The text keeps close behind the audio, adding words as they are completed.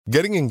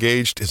Getting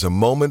engaged is a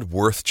moment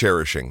worth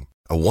cherishing.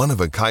 A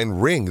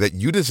one-of-a-kind ring that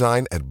you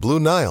design at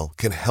Blue Nile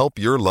can help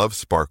your love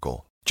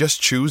sparkle.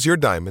 Just choose your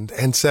diamond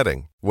and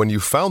setting. When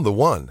you've found the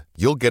one,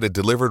 you'll get it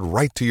delivered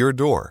right to your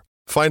door.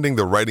 Finding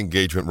the right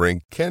engagement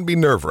ring can be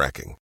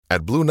nerve-wracking.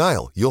 At Blue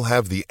Nile, you'll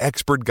have the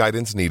expert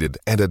guidance needed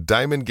and a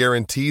diamond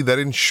guarantee that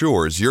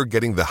ensures you're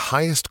getting the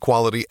highest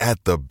quality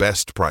at the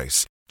best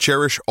price.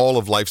 Cherish all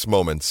of life's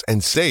moments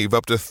and save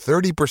up to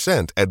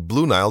 30% at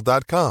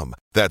BlueNile.com.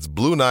 That's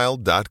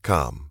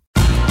BlueNile.com.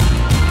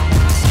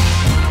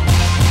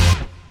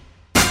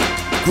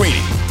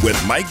 Greeny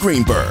with Mike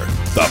Greenberg,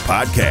 the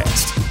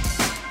podcast.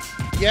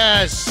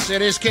 Yes,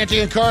 it is Canty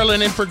and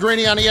Carlin in for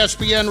Greeny on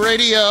ESPN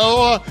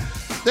Radio.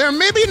 There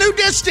may be a new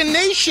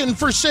destination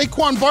for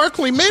Saquon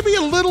Barkley. Maybe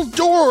a little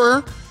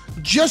door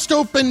just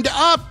opened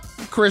up,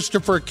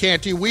 Christopher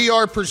Canty. We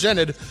are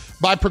presented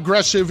by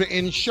Progressive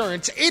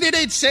Insurance.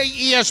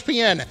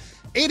 888-SAY-ESPN.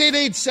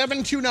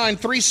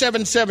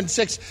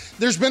 888-729-3776.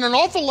 There's been an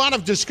awful lot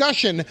of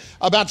discussion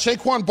about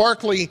Saquon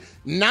Barkley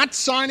not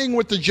signing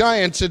with the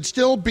Giants and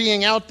still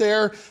being out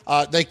there.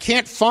 They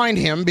can't find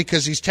him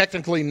because he's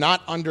technically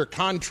not under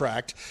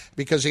contract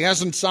because he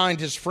hasn't signed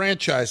his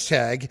franchise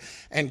tag.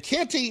 And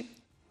Canty,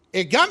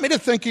 it got me to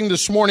thinking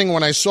this morning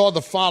when I saw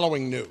the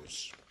following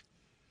news.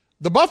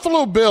 The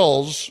Buffalo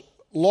Bills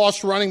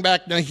lost running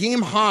back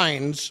Nyheim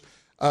Hines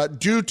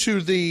due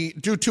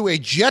to a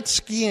jet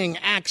skiing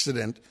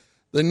accident.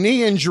 The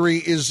knee injury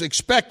is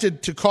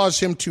expected to cause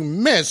him to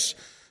miss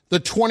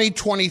the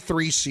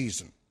 2023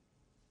 season.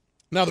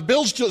 Now, the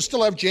Bills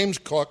still have James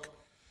Cook.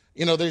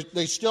 You know,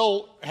 they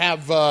still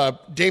have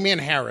Damian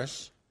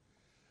Harris.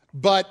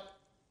 But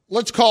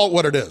let's call it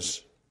what it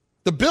is.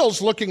 The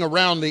Bills, looking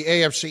around the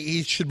AFC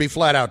East, should be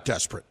flat out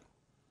desperate.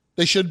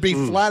 They should be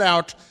flat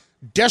out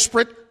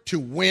desperate to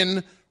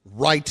win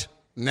right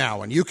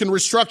now. And you can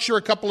restructure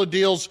a couple of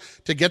deals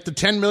to get the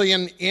 $10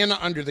 million in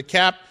under the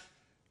cap.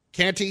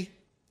 Canty,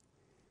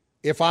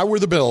 if I were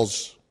the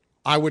Bills,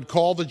 I would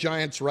call the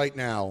Giants right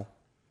now.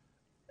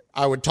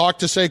 I would talk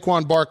to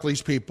Saquon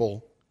Barkley's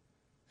people.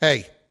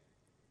 Hey,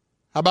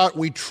 how about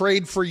we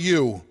trade for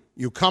you?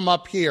 You come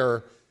up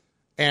here,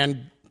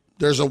 and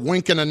there's a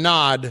wink and a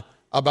nod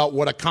about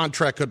what a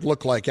contract could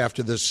look like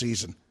after this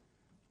season.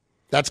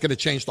 That's going to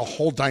change the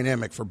whole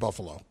dynamic for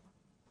Buffalo.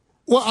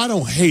 Well, I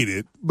don't hate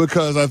it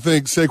because I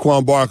think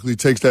Saquon Barkley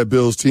takes that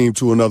Bills team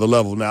to another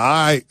level. Now,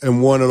 I am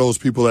one of those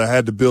people that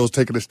had the Bills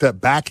taking a step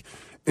back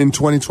in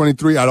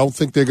 2023. I don't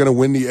think they're going to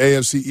win the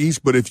AFC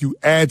East, but if you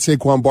add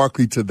Saquon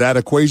Barkley to that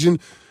equation,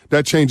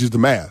 that changes the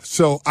math.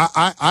 So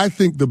I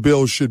think the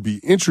Bills should be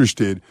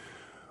interested,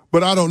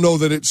 but I don't know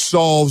that it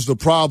solves the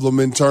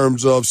problem in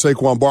terms of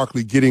Saquon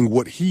Barkley getting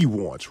what he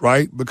wants,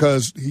 right?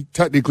 Because he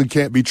technically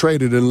can't be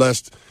traded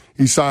unless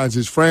he signs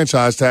his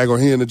franchise tag or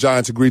he and the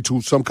Giants agree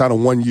to some kind of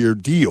one-year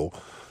deal.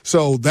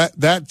 So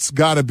that's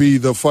got to be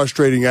the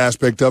frustrating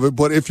aspect of it.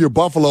 But if you're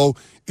Buffalo,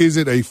 is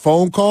it a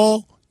phone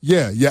call?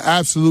 Yeah, you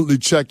absolutely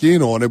check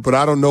in on it, but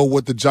I don't know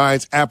what the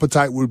Giants'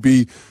 appetite would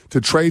be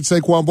to trade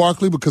Saquon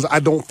Barkley because I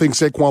don't think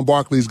Saquon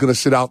Barkley is going to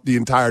sit out the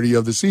entirety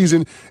of the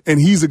season, and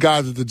he's a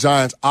guy that the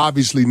Giants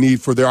obviously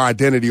need for their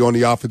identity on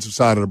the offensive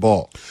side of the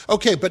ball.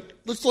 Okay, but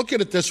let's look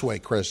at it this way,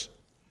 Chris.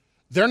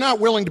 They're not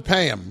willing to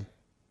pay him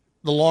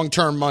the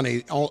long-term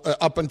money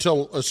up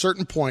until a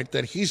certain point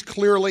that he's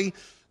clearly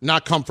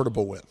not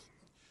comfortable with.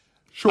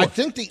 Sure. I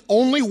think the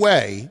only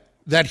way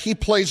that he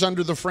plays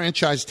under the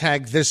franchise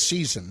tag this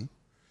season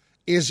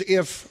is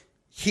if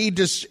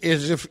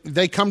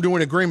they come to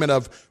an agreement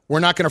of we're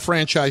not going to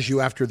franchise you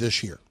after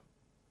this year,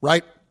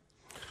 right?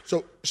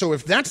 So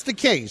if that's the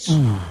case,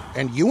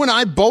 and you and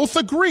I both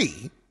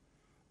agree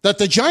that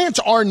the Giants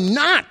are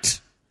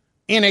not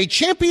in a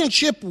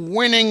championship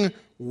winning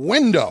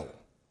window,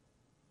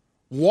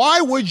 why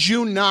would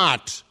you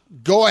not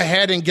go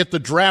ahead and get the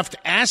draft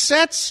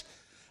assets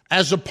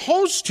as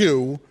opposed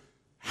to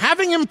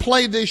having him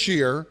play this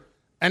year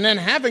and then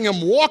having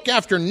him walk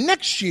after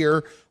next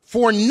year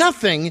for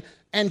nothing,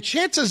 and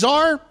chances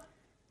are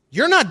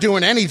you're not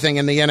doing anything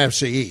in the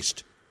NFC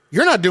East.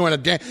 You're not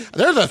doing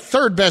they're the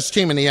third best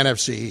team in the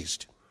NFC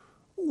East.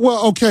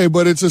 Well, okay,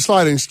 but it's a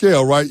sliding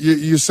scale, right?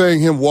 You're saying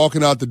him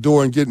walking out the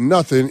door and getting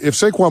nothing. If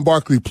Saquon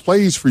Barkley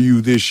plays for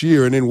you this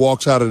year and then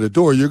walks out of the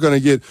door, you're going to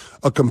get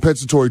a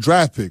compensatory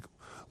draft pick.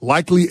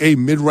 Likely a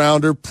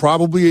mid-rounder,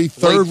 probably a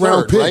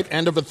third-round pick. Right?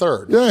 End of a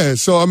third. Yeah,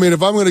 so, I mean,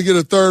 if I'm going to get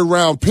a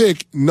third-round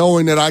pick,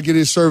 knowing that I get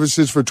his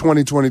services for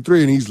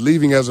 2023 and he's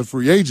leaving as a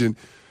free agent,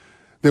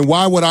 then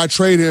why would I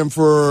trade him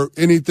for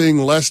anything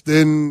less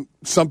than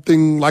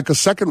something like a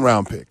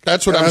second-round pick?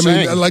 That's what I'm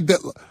saying. Like that.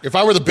 If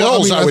I were the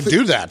Bills, I would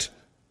do that.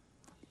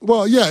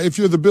 Well, yeah, if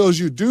you're the Bills,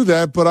 you do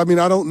that, but, I mean,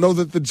 I don't know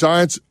that the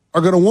Giants are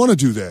going to want to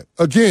do that.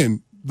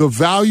 Again, the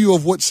value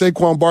of what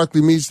Saquon Barkley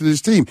means to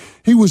this team.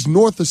 He was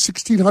north of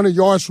 1,600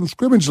 yards from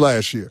scrimmage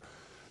last year.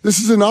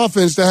 This is an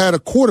offense that had a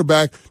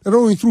quarterback that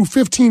only threw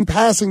 15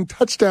 passing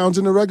touchdowns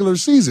in the regular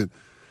season.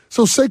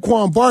 So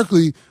Saquon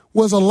Barkley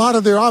was a lot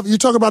of their offense. You're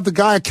talking about the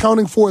guy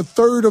accounting for a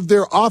third of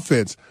their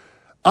offense.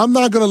 I'm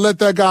not going to let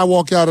that guy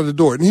walk out of the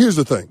door. And here's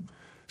the thing.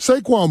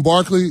 Saquon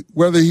Barkley,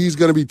 whether he's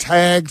going to be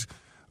tagged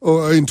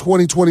in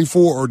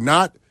 2024 or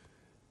not,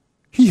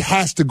 he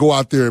has to go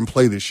out there and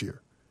play this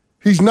year.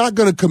 He's not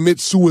going to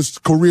commit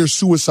career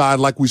suicide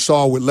like we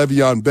saw with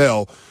Le'Veon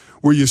Bell,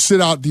 where you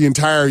sit out the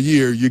entire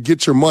year, you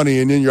get your money,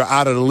 and then you're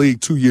out of the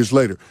league 2 years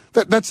later.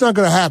 That's not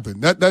going to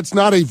happen. That's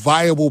not a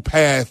viable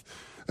path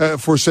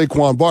for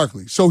Saquon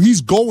Barkley. So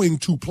he's going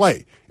to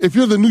play. If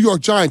you're the New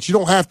York Giants, you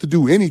don't have to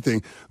do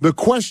anything. The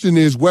question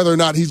is whether or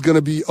not he's going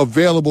to be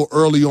available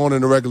early on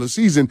in the regular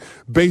season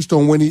based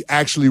on when he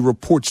actually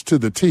reports to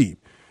the team.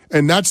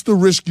 And that's the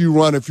risk you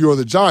run if you're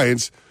the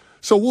Giants.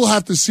 So we'll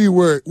have to see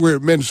where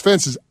it mends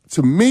fences.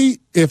 To me,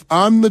 if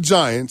I'm the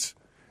Giants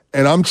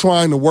and I'm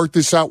trying to work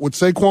this out with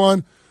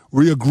Saquon,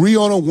 we agree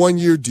on a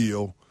 1-year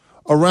deal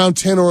around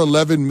 $10 or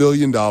 $11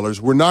 million.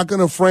 We're not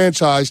going to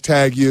franchise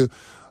tag you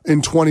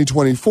in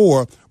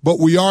 2024, but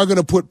we are going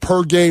to put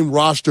per game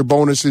roster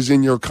bonuses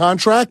in your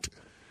contract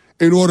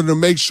in order to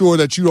make sure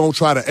that you don't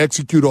try to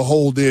execute a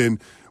hold in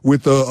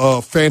with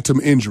a phantom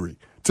injury.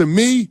 To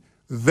me,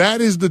 that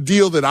is the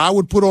deal that I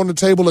would put on the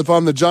table if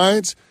I'm the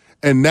Giants,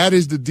 and that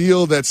is the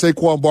deal that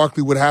Saquon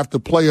Barkley would have to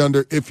play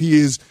under if he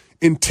is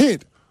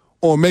intent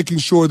on making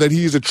sure that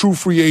he is a true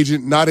free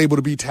agent, not able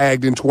to be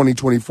tagged in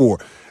 2024.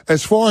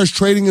 As far as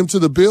trading him to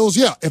the Bills,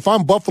 yeah, if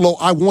I'm Buffalo,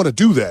 I want to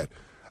do that.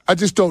 I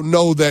just don't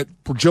know that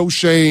Joe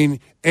Schoen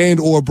and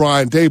or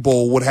Brian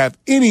Daboll would have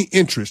any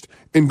interest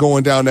in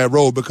going down that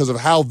road because of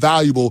how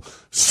valuable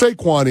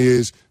Saquon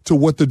is to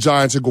what the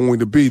Giants are going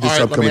to be this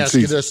upcoming season. Let me ask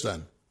you this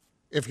then.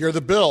 If you're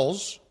the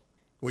Bills,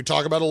 we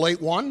talk about a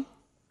late one.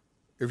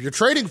 If you're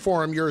trading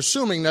for him, you're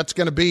assuming that's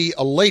going to be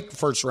a late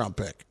first-round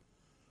pick.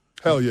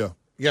 Hell yeah.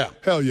 Yeah.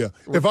 Hell yeah.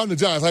 If I'm the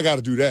Giants, I got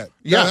to do that.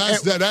 Yeah.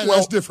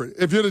 That's different.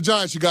 If you're the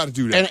Giants, you got to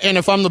do that. And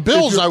if I'm the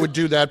Bills, I would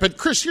do that. But,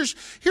 Chris,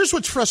 here's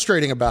what's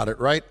frustrating about it,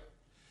 right?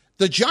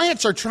 The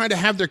Giants are trying to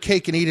have their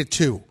cake and eat it,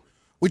 too.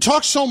 We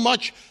talk so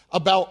much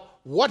about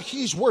what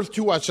he's worth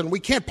to us, and we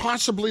can't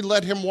possibly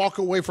let him walk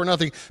away for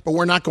nothing, but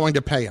we're not going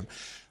to pay him.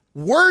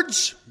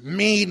 Words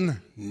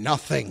mean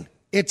nothing.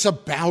 It's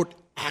about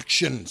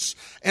actions.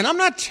 And I'm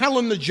not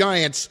telling the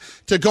Giants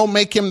to go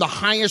make him the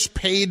highest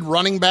paid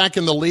running back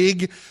in the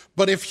league,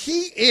 but if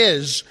he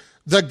is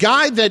the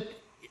guy that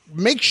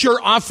makes your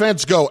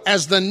offense go,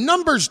 as the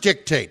numbers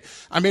dictate.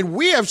 I mean,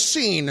 we have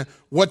seen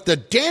what the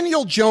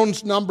Daniel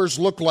Jones numbers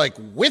look like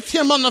with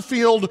him on the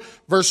field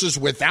versus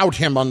without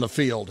him on the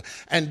field.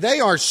 And they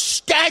are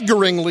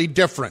staggeringly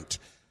different.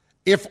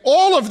 If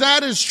all of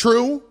that is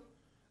true,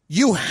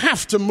 you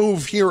have to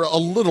move here a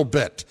little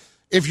bit.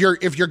 If you're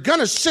going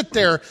to sit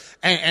there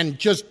and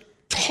just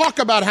talk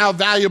about how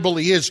valuable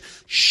he is,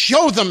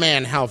 show the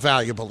man how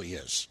valuable he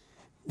is.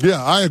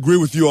 Yeah, I agree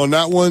with you on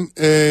that one,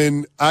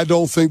 and I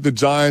don't think the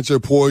Giants are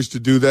poised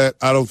to do that.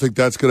 I don't think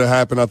that's going to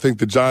happen. I think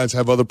the Giants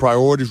have other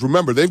priorities.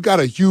 Remember, they've got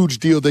a huge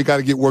deal they got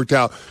to get worked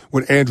out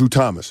with Andrew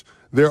Thomas.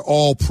 They're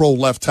all pro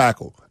left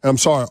tackle. I'm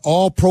sorry,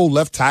 all pro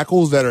left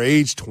tackles that are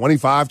age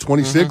 25,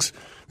 26,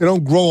 they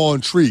don't grow on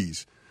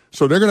trees.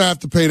 So they're going to have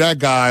to pay that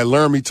guy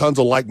Laramie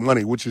Tunsil-like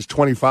money, which is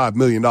 $25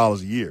 million a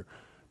year.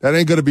 That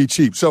ain't going to be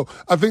cheap. So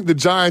I think the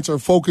Giants are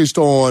focused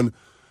on,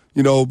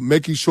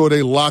 making sure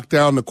they lock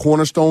down the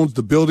cornerstones,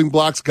 the building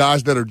blocks,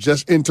 guys that are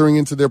just entering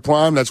into their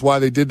prime. That's why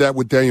they did that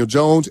with Daniel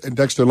Jones and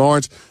Dexter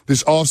Lawrence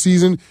this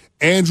offseason.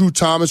 Andrew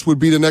Thomas would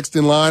be the next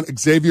in line.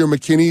 Xavier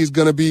McKinney is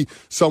going to be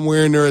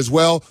somewhere in there as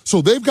well.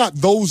 So they've got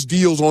those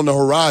deals on the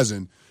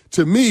horizon.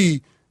 To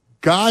me,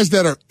 guys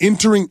that are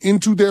entering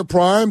into their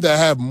prime, that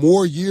have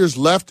more years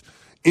left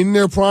in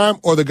their prime,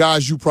 are the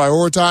guys you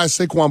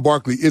prioritize. Saquon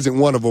Barkley isn't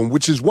one of them,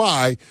 which is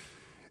why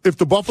if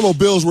the Buffalo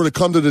Bills were to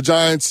come to the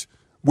Giants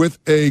with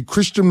a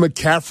Christian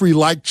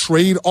McCaffrey-like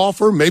trade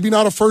offer, maybe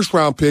not a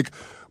first-round pick,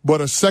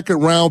 but a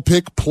second-round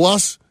pick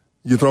plus,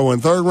 you throw in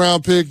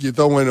third-round pick, you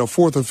throw in a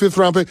fourth or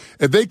fifth-round pick,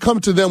 if they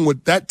come to them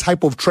with that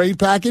type of trade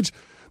package,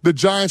 the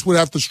Giants would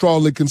have to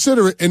strongly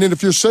consider it. And then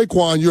if you're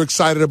Saquon, you're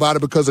excited about it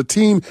because a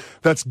team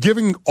that's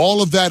giving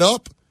all of that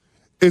up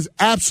is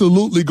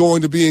absolutely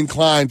going to be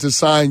inclined to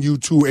sign you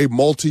to a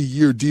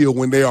multi-year deal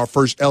when they are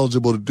first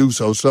eligible to do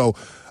so. So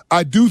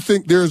I do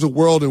think there's a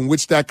world in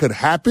which that could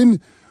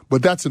happen,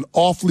 but that's an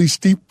awfully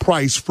steep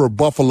price for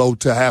Buffalo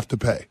to have to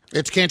pay.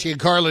 It's Canty and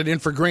Carlin in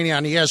for Greeny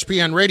on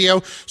ESPN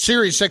Radio,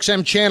 Sirius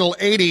XM Channel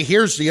 80.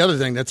 Here's the other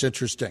thing that's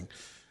interesting.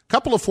 A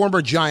couple of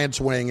former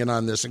Giants weighing in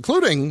on this,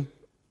 including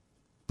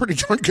pretty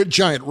darn good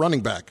Giant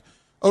running back,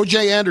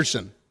 O.J.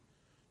 Anderson.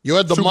 You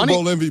had the money.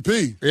 Super Bowl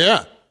MVP.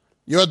 Yeah.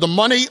 You had the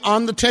money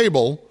on the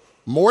table,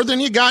 more than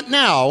you got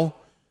now.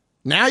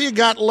 Now you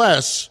got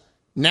less.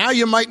 Now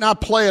you might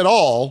not play at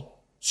all.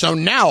 So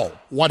now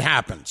what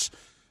happens?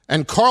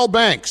 And Carl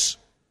Banks,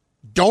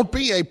 don't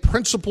be a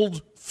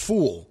principled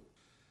fool.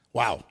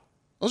 Wow.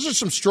 Those are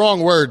some strong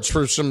words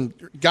for some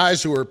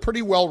guys who are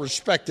pretty well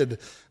respected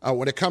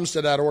when it comes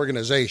to that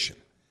organization.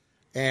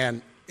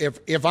 And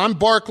if I'm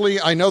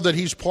Barkley, I know that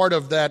he's part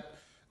of that,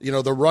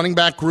 the running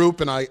back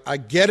group, and I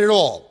get it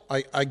all.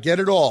 I get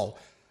it all.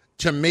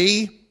 To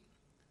me,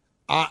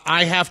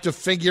 I have to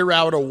figure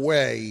out a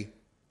way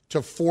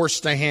to force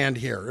the hand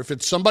here. If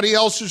it's somebody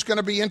else who's going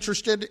to be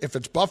interested, if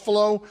it's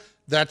Buffalo,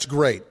 that's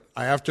great.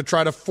 I have to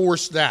try to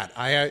force that.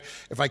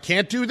 If I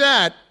can't do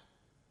that,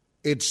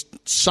 it's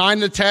sign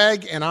the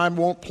tag and I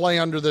won't play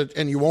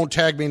and you won't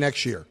tag me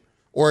next year.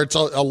 Or it's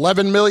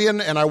 $11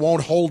 million and I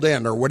won't hold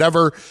in, or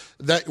whatever.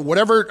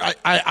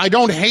 I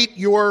don't hate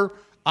your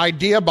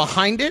idea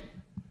behind it,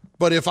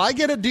 but if I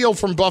get a deal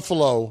from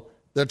Buffalo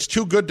that's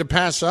too good to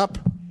pass up,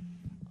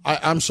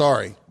 I'm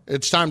sorry.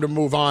 It's time to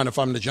move on if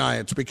I'm the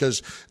Giants,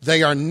 because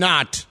they are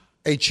not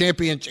a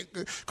champion.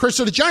 Chris,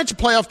 are the Giants a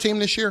playoff team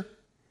this year?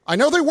 I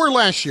know they were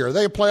last year. Are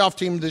they a playoff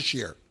team this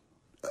year?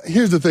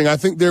 Here's the thing. I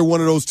think they're one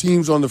of those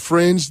teams on the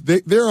fringe.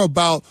 There are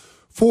about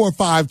 4 or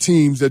 5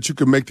 teams that you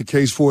can make the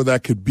case for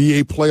that could be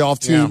a playoff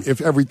team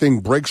if everything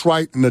breaks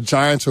right, and the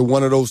Giants are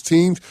one of those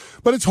teams.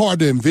 But it's hard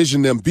to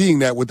envision them being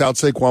that without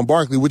Saquon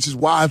Barkley, which is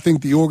why I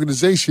think the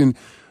organization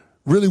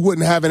really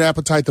wouldn't have an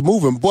appetite to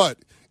move him. But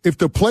if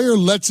the player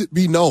lets it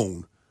be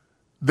known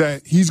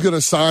that he's going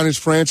to sign his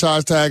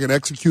franchise tag and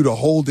execute a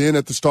hold-in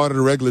at the start of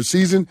the regular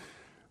season,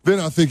 then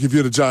I think if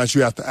you're the Giants,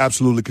 you have to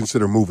absolutely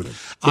consider moving him,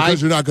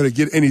 because you're not going to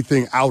get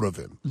anything out of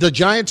him. The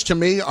Giants, to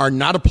me, are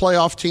not a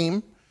playoff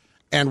team.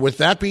 And with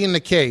that being the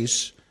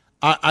case,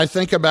 I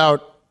think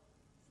about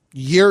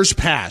years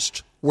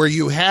past where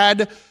you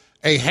had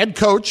a head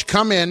coach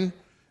come in,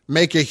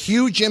 make a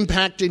huge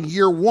impact in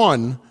year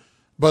one,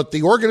 but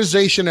the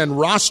organization and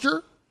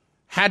roster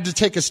had to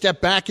take a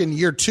step back in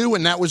year 2,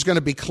 and that was going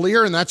to be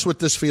clear, and that's what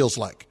this feels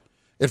like.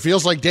 It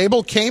feels like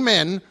Dable came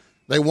in,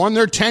 they won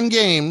their 10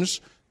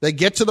 games, they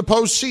get to the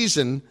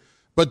postseason,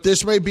 but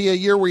this may be a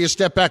year where you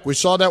step back. We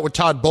saw that with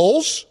Todd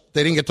Bowles.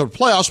 They didn't get to the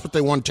playoffs, but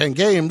they won 10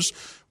 games.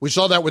 We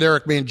saw that with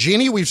Eric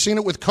Mangini. We've seen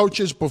it with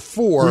coaches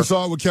before. We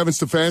saw it with Kevin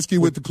Stefanski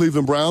with the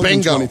Cleveland Browns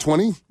in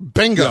 2020.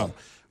 Bingo. Yeah.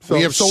 So,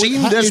 we have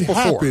seen this before.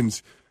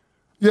 Happens.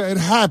 Yeah, it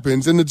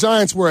happens. And the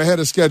Giants were ahead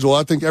of schedule.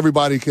 I think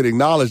everybody could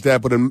acknowledge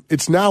that, but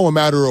it's now a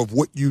matter of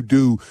what you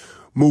do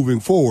moving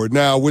forward.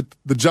 Now, with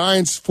the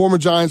Giants, former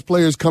Giants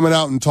players coming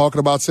out and talking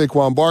about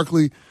Saquon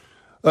Barkley,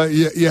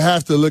 you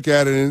have to look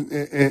at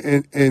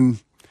it and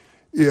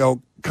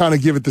kind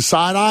of give it the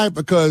side eye,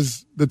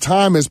 because the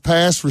time has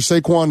passed for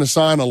Saquon to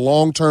sign a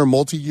long-term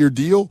multi-year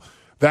deal.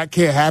 That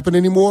can't happen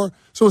anymore.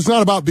 So it's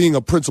not about being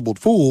a principled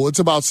fool. It's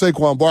about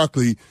Saquon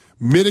Barkley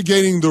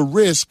mitigating the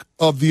risk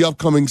of the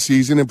upcoming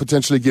season and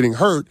potentially getting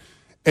hurt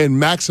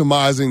and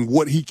maximizing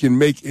what he can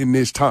make in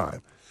this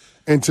time.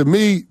 And to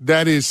me,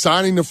 that is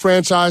signing the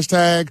franchise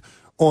tag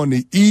on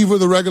the eve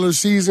of the regular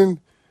season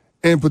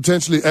and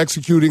potentially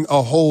executing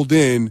a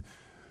hold-in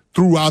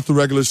throughout the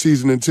regular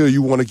season until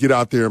you want to get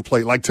out there and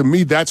play. Like, to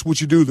me, that's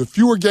what you do. The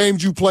fewer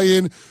games you play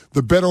in,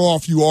 the better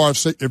off you are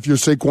if you're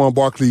Saquon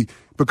Barkley,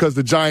 because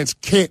the Giants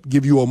can't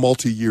give you a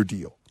multi-year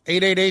deal.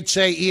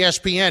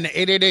 888-SAY-ESPN,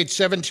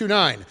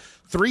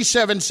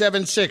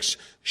 888-729-3776.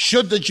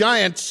 Should the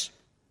Giants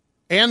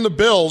and the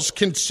Bills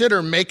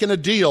consider making a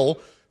deal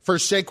for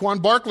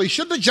Saquon Barkley?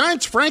 Should the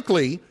Giants,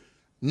 frankly,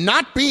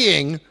 not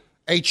being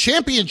a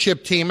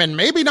championship team and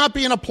maybe not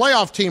being a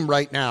playoff team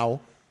right now,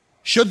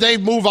 should they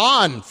move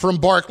on from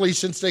Barkley,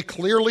 since they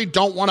clearly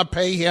don't want to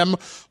pay him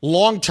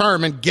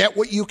long-term, and get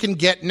what you can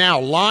get now?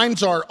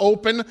 Lines are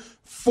open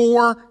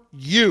for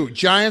you.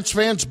 Giants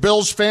fans,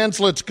 Bills fans,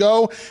 let's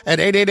go at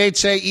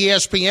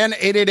 888-SAY-ESPN,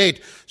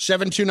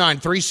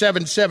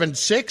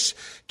 888-729-3776.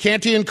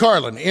 Canty and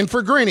Carlin in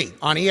for Greeny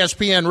on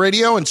ESPN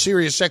Radio and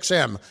Sirius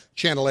XM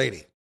Channel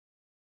 80.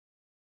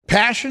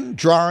 Passion,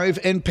 drive,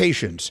 and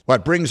patience.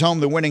 What brings home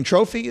the winning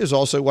trophy is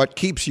also what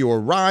keeps your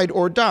ride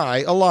or die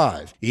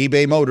alive.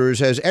 eBay Motors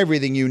has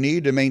everything you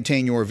need to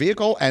maintain your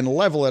vehicle and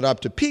level it up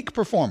to peak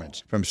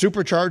performance. From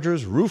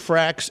superchargers, roof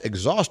racks,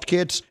 exhaust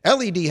kits,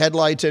 LED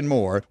headlights, and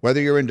more,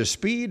 whether you're into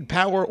speed,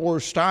 power,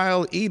 or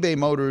style, eBay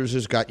Motors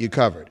has got you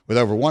covered. With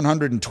over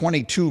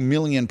 122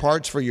 million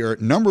parts for your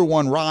number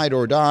one ride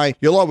or die,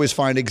 you'll always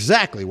find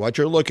exactly what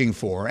you're looking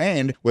for.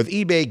 And with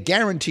eBay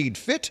Guaranteed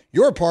Fit,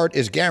 your part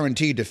is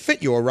guaranteed to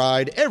fit your ride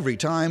every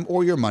time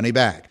or your money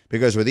back.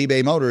 Because with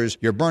eBay Motors,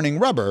 you're burning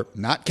rubber,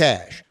 not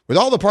cash. With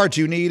all the parts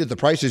you need at the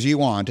prices you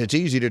want, it's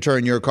easy to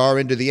turn your car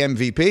into the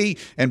MVP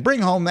and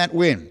bring home that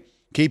win.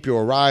 Keep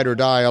your ride or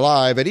die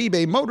alive at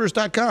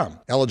ebaymotors.com.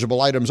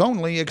 Eligible items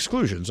only.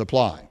 Exclusions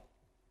apply.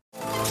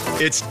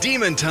 It's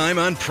Demon Time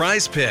on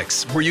Prize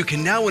Picks, where you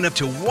can now win up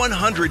to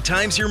 100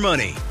 times your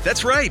money.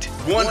 That's right,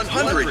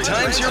 100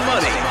 times your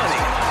money.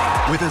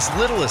 With as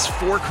little as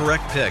 4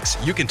 correct picks,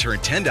 you can turn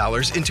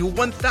 $10 into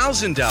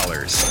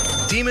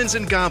 $1,000. Demons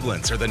and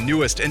Goblins are the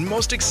newest and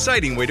most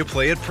exciting way to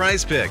play at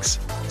Prize Picks.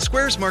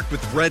 Squares marked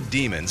with red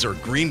demons or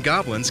green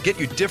goblins get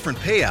you different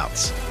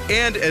payouts.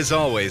 And as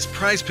always,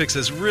 Prize Picks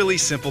is really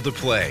simple to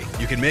play.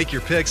 You can make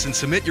your picks and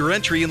submit your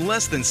entry in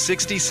less than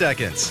 60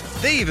 seconds.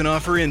 They even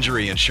offer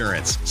injury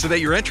insurance, so that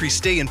your entries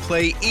stay in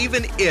play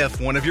even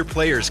if one of your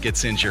players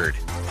gets injured.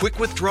 Quick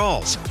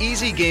withdrawals,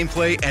 easy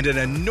gameplay, and an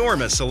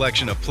enormous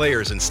selection of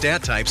players and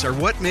stat types are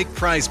what make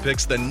Prize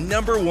Picks the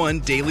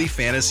 #1 daily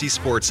fantasy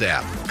sports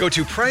app. Go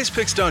to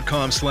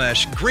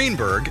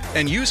prizepicks.com/Greenberg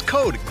and use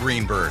code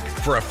Greenberg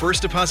for a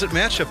first deposit deposit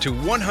match up to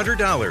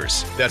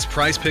 $100. That's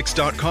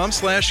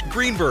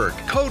prizepicks.com/Greenberg.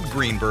 Code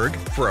Greenberg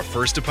for a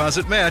first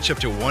deposit match up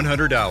to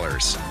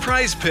 $100.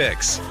 Prize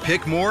Picks.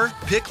 Pick more,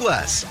 pick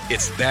less.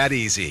 It's that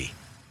easy.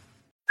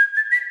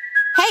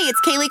 Hey,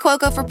 it's Kaylee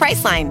Cuoco for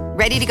Priceline.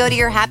 Ready to go to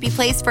your happy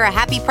place for a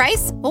happy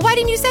price? Well, why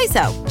didn't you say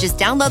so? Just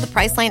download the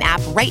Priceline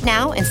app right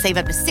now and save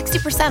up to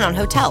 60% on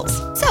hotels.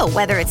 So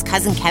whether it's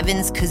Cousin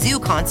Kevin's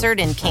Kazoo Concert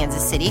in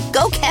Kansas City,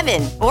 go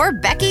Kevin, or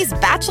Becky's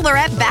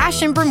Bachelorette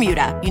Bash in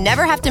Bermuda, you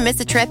never have to miss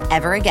a trip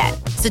ever again.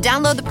 So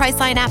download the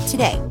Priceline app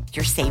today.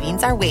 Your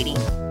savings are waiting.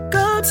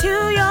 Go to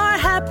your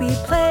happy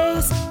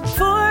place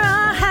for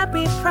a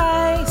happy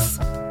price.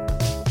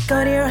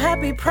 Go to your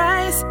happy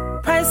price,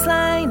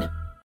 Priceline.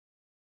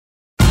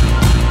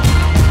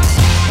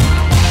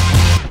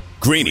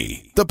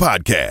 Greeny, the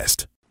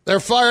podcast. They're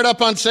fired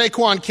up on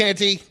Saquon,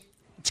 Canty.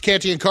 It's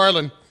Canty and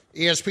Carlin.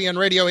 ESPN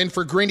Radio in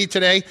for Greeny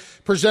today,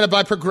 presented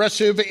by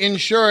Progressive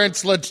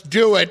Insurance. Let's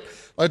do it.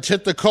 Let's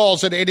hit the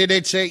calls at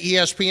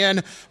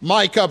 888-SAY-ESPN.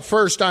 Mike up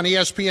first on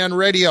ESPN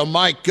Radio.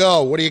 Mike,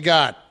 go. What do you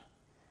got?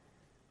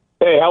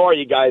 Hey, how are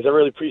you guys? I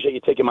really appreciate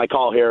you taking my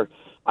call here.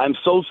 I'm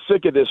so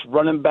sick of this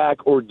running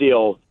back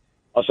ordeal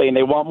of saying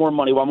they want more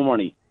money,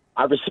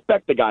 I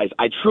respect the guys.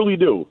 I truly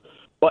do.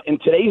 But in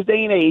today's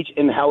day and age,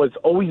 and how it's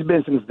always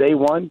been since day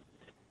one,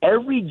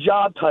 every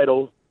job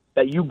title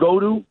that you go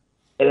to,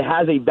 it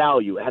has a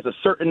value. It has a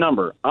certain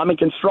number. I'm in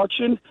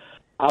construction.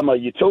 I'm a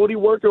utility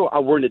worker.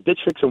 We're in the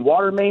ditch fixing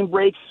water main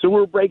breaks,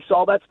 sewer breaks,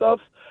 all that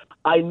stuff.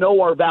 I know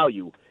our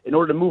value. In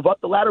order to move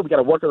up the ladder, we got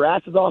to work our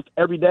asses off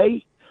every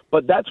day.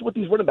 But that's what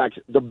these running backs,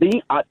 they're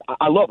being. I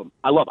love them.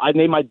 I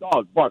named my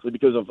dog Barkley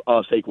because of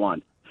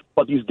Saquon.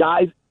 But these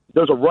guys,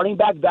 there's a running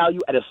back value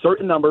at a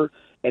certain number.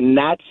 And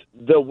that's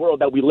the world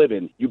that we live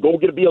in. You go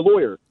be a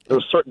lawyer.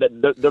 There's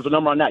a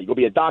number on that. You go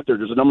be a doctor.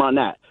 There's a number on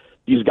that.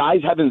 These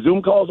guys having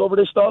Zoom calls over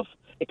this stuff,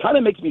 it kind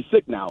of makes me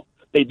sick now.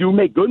 They do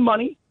make good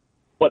money,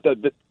 but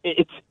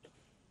it's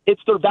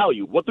their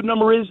value. What the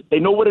number is, they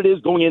know what it is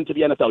going into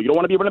the NFL. You don't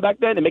want to be a running back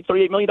then and make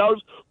 $38 million?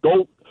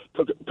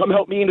 Come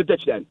help me in the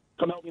ditch then.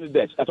 Come help me in the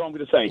ditch. That's all I'm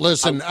going to say.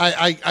 Listen,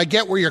 I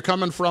get where you're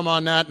coming from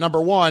on that.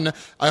 Number one,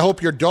 I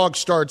hope your dog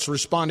starts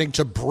responding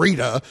to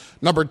Breida.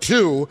 Number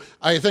two,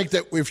 I think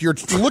that if you're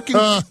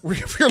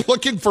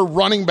looking for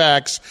running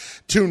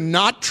backs to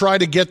not try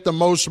to get the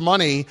most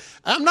money,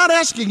 I'm not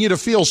asking you to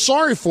feel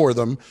sorry for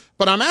them,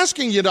 but I'm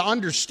asking you to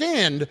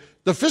understand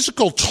the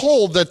physical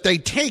toll that they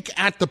take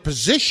at the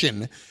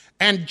position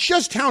and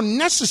just how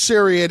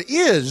necessary it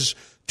is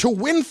to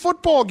win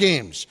football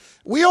games.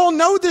 We all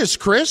know this,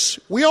 Chris.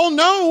 We all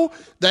know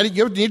that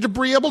you need to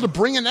be able to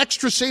bring an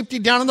extra safety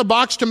down in the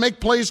box to make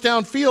plays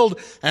downfield.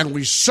 And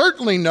we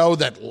certainly know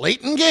that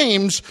late in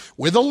games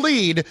with a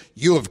lead,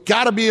 you have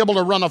got to be able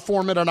to run a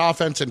 4-minute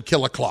offense and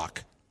kill a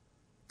clock.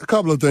 A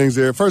couple of things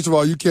there. First of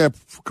all, you can't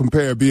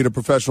compare being a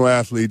professional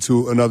athlete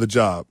to another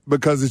job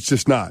because it's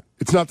just not.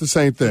 It's not the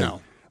same thing.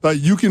 No.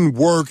 Like, you can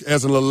work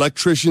as an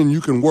electrician.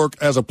 You can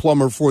work as a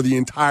plumber for the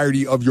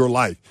entirety of your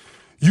life.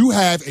 You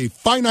have a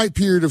finite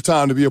period of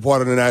time to be a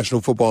part of the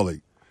National Football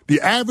League. The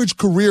average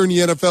career in the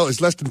NFL is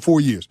less than 4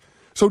 years.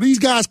 So these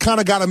guys kind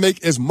of got to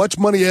make as much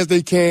money as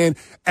they can,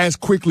 as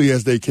quickly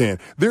as they can.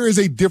 There is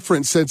a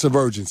different sense of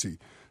urgency.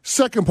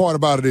 Second part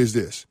about it is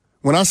this.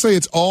 When I say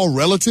it's all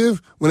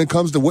relative when it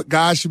comes to what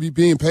guys should be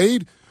being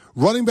paid,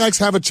 running backs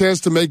have a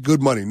chance to make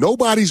good money.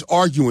 Nobody's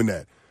arguing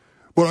that.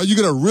 But are you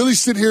going to really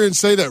sit here and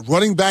say that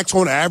running backs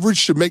on average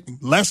should make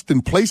less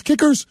than place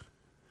kickers?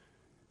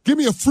 Give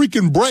me a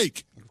freaking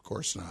break. Of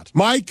course not.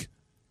 Mike,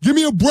 give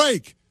me a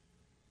break.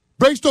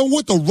 Based on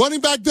what the running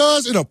back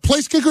does and a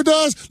place kicker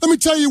does, let me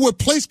tell you what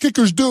place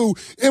kickers do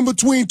in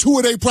between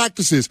two-a-day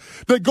practices.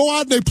 They go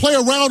out and they play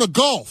a round of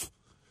golf.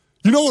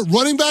 You know what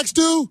running backs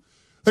do?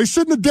 They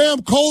sit in the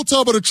damn cold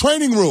tub of the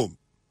training room.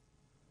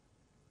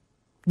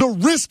 The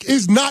risk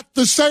is not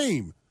the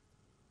same.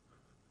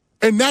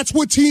 And that's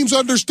what teams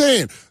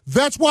understand.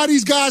 That's why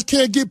these guys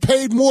can't get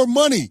paid more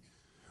money.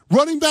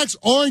 Running backs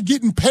aren't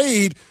getting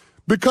paid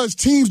because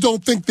teams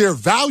don't think they're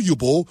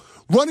valuable.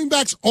 Running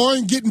backs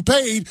aren't getting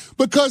paid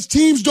because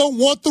teams don't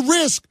want the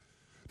risk.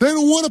 They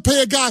don't want to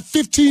pay a guy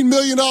 $15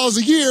 million a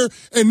year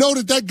and know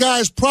that that guy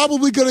is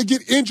probably going to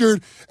get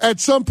injured at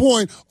some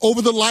point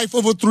over the life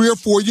of a 3 or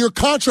 4 year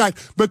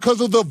contract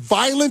because of the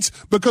violence,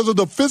 because of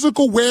the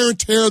physical wear and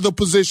tear of the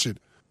position.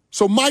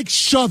 So, Mike,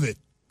 shove it.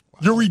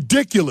 You're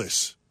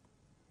ridiculous.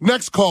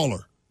 Next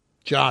caller.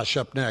 Josh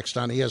up next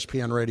on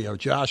ESPN Radio.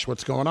 Josh,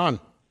 what's going on?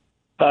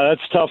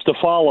 That's tough to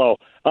follow.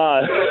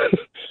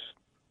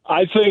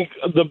 I think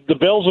the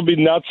Bills would be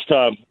nuts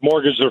to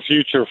mortgage their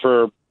future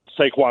for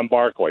Saquon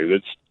Barkley.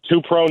 It's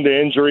too prone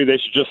to injury. They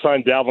should just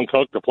sign Dalvin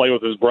Cook to play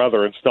with his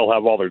brother and still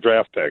have all their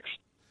draft picks.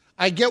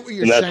 I get what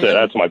you're saying. That's it.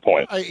 That's my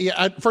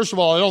point. First of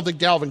all, I don't think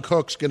Dalvin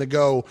Cook's going to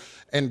go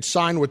and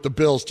sign with the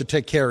Bills to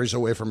take carries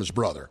away from his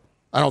brother.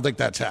 I don't think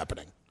that's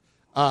happening.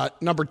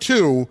 Number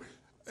two,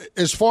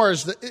 as far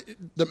as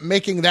the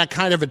making that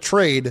kind of a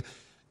trade,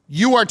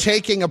 you are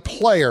taking a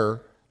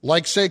player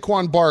like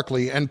Saquon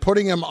Barkley and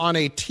putting him on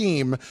a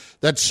team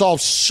that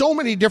solves so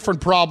many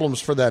different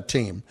problems for that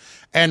team,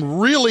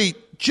 and really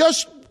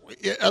just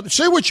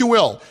say what you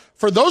will,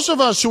 for those of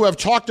us who have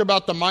talked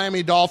about the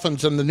Miami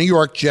Dolphins and the New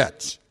York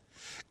Jets,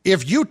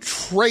 if you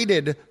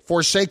traded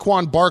for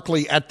Saquon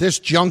Barkley at this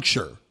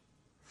juncture,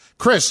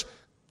 Chris,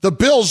 the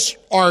Bills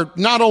are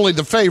not only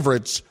the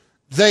favorites,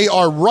 they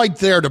are right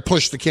there to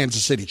push the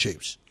Kansas City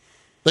Chiefs.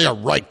 They are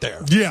right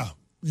there.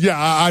 Yeah,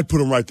 I'd put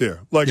them right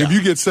there. Like, if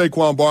you get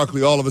Saquon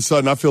Barkley, all of a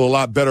sudden I feel a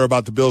lot better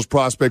about the Bills'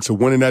 prospects of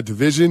winning that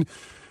division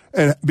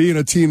and being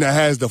a team that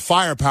has the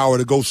firepower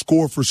to go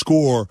score for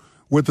score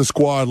with a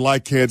squad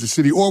like Kansas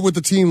City or with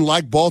a team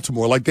like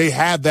Baltimore. Like, they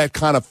have that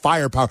kind of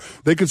firepower.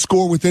 They could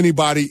score with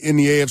anybody in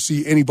the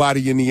AFC,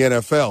 anybody in the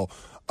NFL.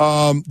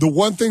 The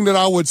one thing that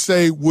I would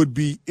say would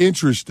be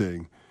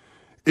interesting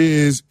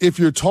is if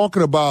you're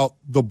talking about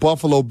the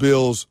Buffalo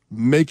Bills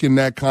making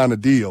that kind of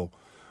deal,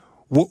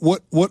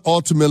 what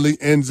ultimately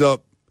ends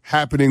up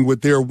happening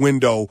with their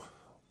window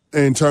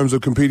in terms of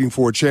competing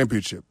for a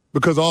championship?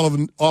 Because all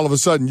of a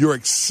sudden you're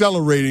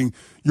accelerating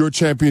your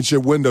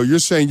championship window. You're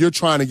saying you're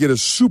trying to get a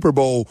Super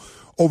Bowl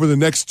over the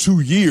next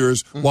 2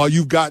 years while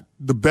you've got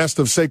the best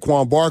of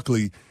Saquon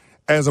Barkley,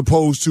 as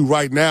opposed to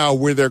right now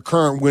where their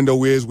current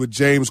window is with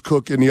James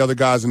Cook and the other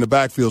guys in the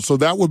backfield. So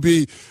that would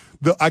be,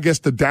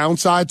 the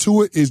downside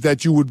to it is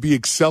that you would be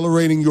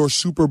accelerating your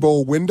Super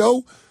Bowl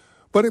window.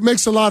 But it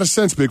makes a lot of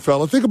sense, big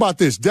fella. Think about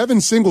this.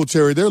 Devin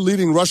Singletary, their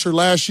leading rusher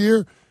last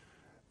year,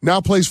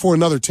 now plays for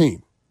another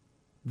team.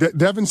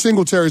 Devin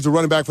Singletary is the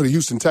running back for the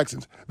Houston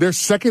Texans. Their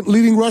second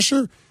leading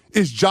rusher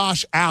is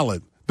Josh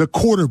Allen, the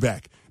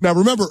quarterback. Now,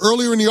 remember,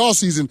 earlier in the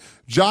offseason,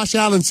 Josh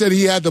Allen said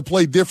he had to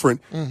play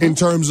different in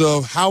terms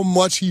of how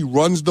much he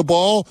runs the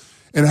ball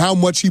and how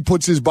much he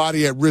puts his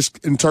body at risk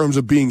in terms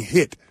of being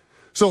hit.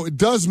 So it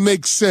does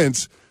make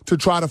sense to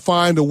try to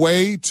find a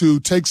way to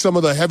take some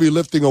of the heavy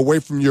lifting away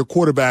from your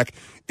quarterback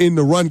in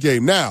the run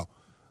game. Now,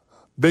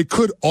 they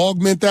could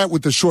augment that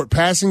with the short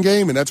passing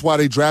game, and that's why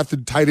they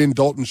drafted tight end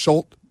Dalton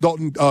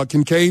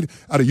Kincaid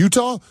out of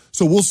Utah.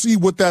 So we'll see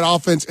what that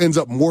offense ends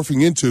up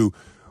morphing into.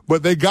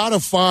 But they got to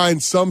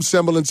find some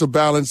semblance of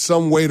balance,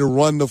 some way to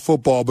run the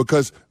football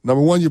because,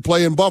 number one, you're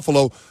playing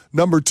Buffalo.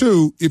 Number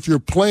two, if you're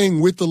playing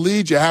with the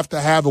lead, you have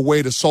to have a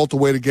way to salt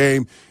away the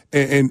game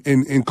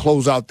and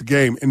close out the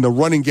game. And the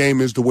running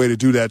game is the way to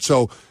do that.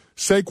 So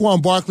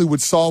Saquon Barkley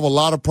would solve a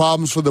lot of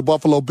problems for the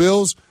Buffalo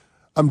Bills.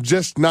 I'm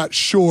just not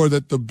sure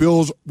that the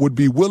Bills would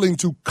be willing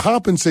to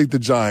compensate the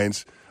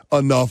Giants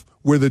enough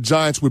where the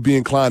Giants would be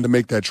inclined to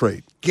make that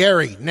trade.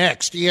 Gary,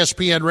 next,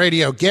 ESPN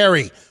Radio.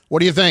 Gary,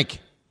 what do you think?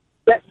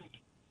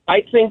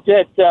 I think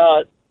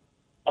that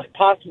a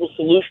possible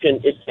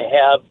solution is to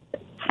have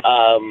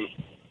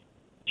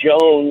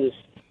Jones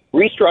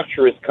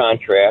restructure his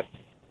contract,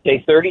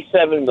 pay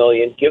 $37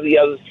 million, give the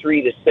other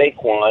 $3 million to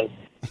Saquon,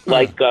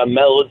 like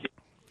Melody,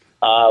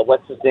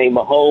 what's his name,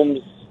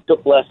 Mahomes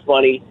took less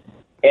money,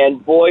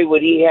 and boy,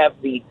 would he have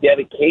the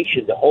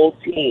dedication. The whole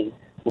team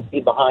would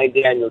be behind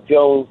Daniel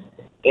Jones,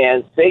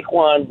 and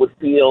Saquon would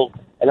feel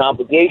an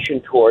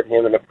obligation toward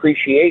him, an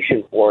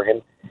appreciation for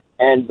him,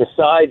 and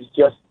besides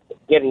just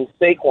getting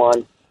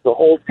Saquon, the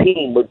whole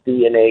team would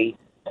be in a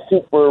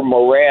super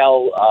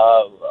morale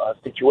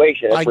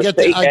situation. I get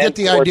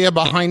the idea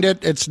behind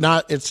it. It's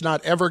not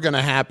ever going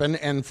to happen.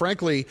 And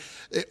frankly,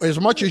 as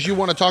much as you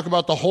want to talk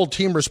about the whole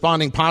team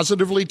responding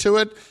positively to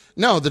it,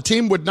 no, the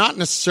team would not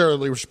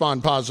necessarily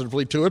respond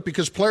positively to it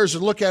because players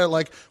would look at it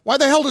like, why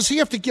the hell does he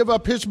have to give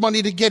up his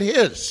money to get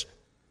his?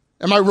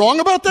 Am I wrong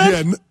about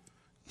that?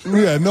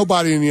 Yeah,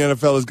 nobody in the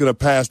NFL is going to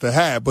pass the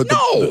hat. But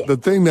the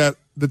thing that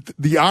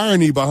the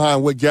irony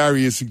behind what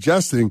Gary is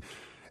suggesting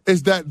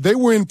is that they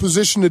were in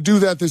position to do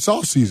that this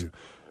offseason.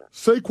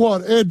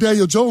 Saquon and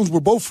Daniel Jones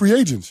were both free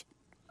agents.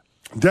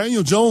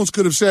 Daniel Jones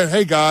could have said,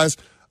 hey, guys,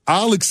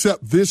 I'll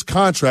accept this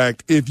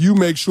contract if you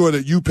make sure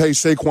that you pay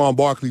Saquon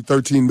Barkley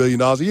 $13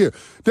 million a year.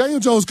 Daniel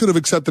Jones could have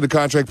accepted a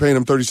contract paying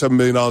him $37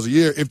 million a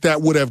year if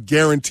that would have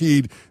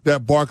guaranteed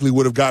that Barkley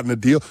would have gotten a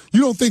deal.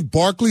 You don't think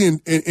Barkley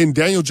and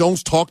Daniel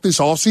Jones talked this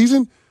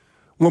offseason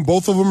when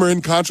both of them are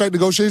in contract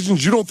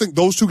negotiations? You don't think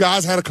those two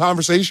guys had a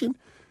conversation?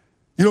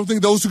 You don't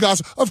think those two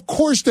guys? Of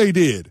course they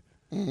did.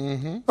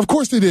 Mm-hmm. Of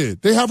course they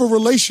did. They have a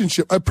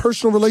relationship, a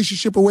personal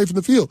relationship away from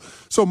the field.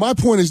 So my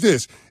point is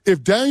this.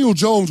 If Daniel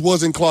Jones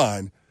was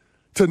inclined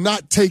to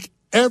not take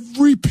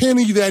every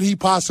penny that he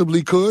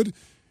possibly could,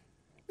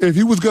 if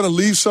he was going to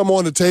leave some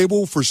on the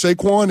table for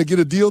Saquon to get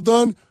a deal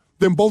done,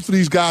 then both of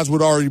these guys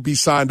would already be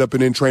signed up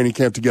and in training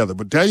camp together.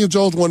 But Daniel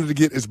Jones wanted to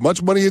get as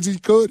much money as he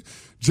could,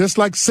 just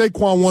like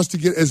Saquon wants to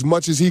get as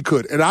much as he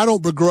could. And I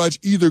don't begrudge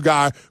either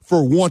guy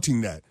for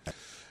wanting that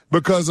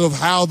because of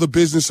how the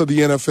business of the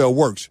NFL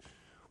works.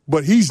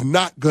 But he's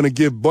not going to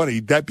give money,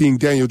 that being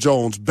Daniel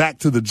Jones, back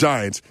to the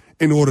Giants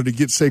in order to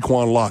get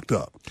Saquon locked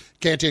up.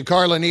 Canty and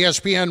Carlin,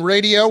 ESPN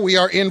Radio. We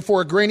are in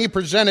for a Greeny,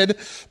 presented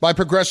by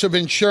Progressive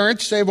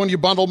Insurance. Save when you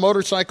bundle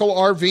motorcycle,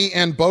 RV,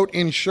 and boat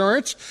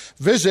insurance.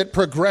 Visit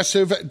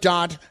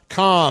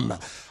Progressive.com.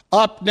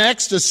 Up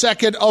next, a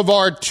second of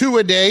our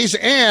two-a-days,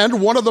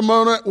 and one of the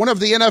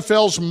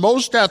NFL's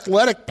most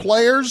athletic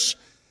players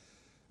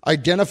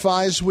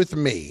identifies with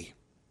me.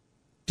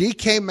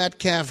 DK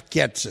Metcalf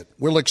gets it.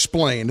 We'll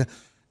explain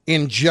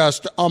in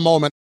just a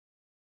moment.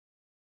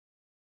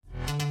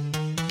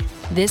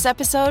 This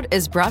episode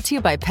is brought to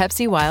you by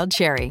Pepsi Wild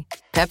Cherry.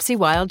 Pepsi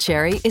Wild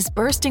Cherry is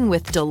bursting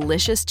with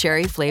delicious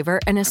cherry flavor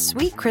and a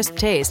sweet, crisp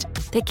taste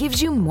that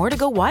gives you more to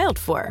go wild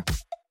for.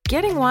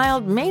 Getting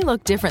wild may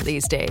look different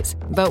these days,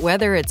 but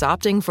whether it's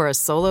opting for a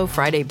solo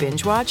Friday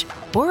binge watch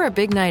or a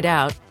big night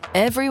out,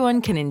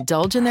 everyone can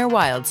indulge in their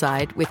wild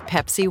side with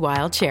Pepsi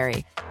Wild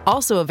Cherry.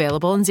 Also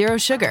available in Zero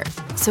Sugar.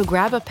 So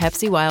grab a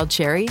Pepsi Wild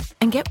Cherry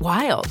and get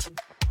wild.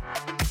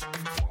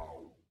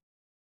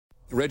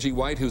 Reggie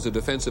White, who's a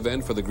defensive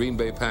end for the Green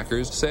Bay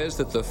Packers, says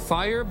that the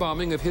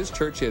firebombing of his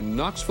church in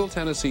Knoxville,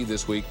 Tennessee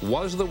this week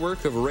was the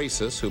work of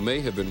racists who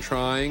may have been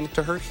trying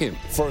to hurt him.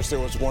 First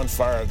there was one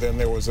fire, then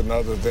there was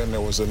another, then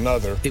there was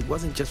another. It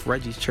wasn't just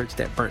Reggie's church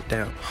that burnt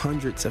down.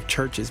 Hundreds of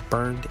churches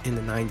burned in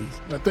the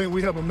 90s. I think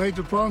we have a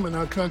major problem in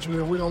our country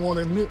that we don't want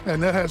to admit,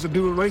 and that has to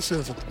do with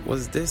racism.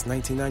 Was this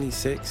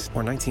 1996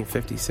 or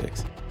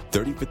 1956?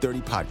 30 for 30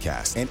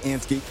 podcast and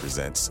Anscape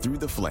presents Through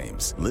the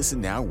Flames.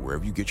 Listen now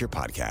wherever you get your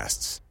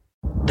podcasts.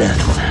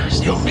 Death is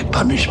the only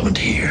punishment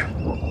here.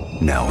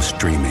 Now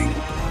streaming.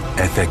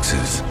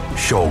 FX's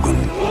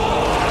Shogun.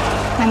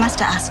 My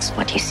master asks,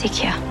 what do you seek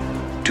here?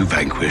 To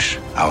vanquish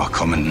our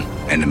common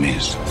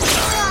enemies.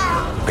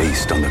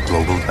 Based on the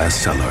global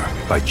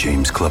bestseller by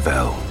James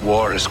Clavell.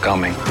 War is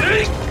coming.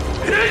 The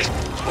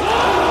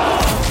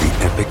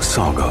epic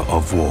saga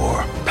of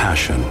war,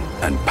 passion,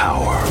 and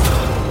power.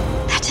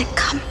 Let it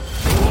come.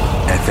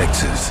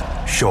 FX's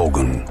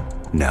Shogun.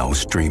 Now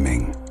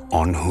streaming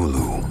on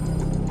Hulu.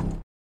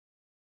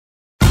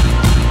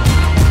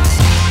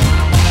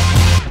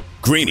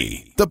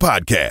 Greeny, the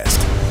podcast.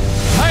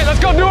 Hey, let's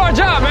go do our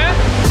job, man.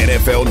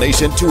 NFL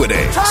Nation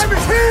two-a-days. Time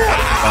is here.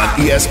 On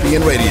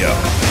ESPN Radio.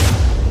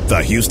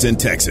 The Houston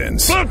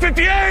Texans. Blue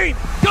 58,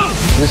 go.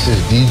 This is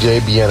DJ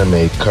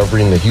Bieneme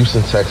covering the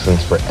Houston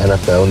Texans for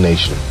NFL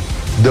Nation.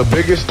 The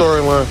biggest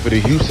storyline for the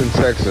Houston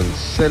Texans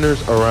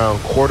centers around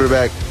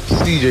quarterback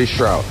C.J.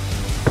 Stroud.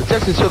 The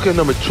Texans took him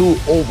number 2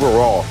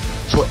 overall.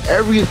 So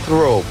every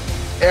throw,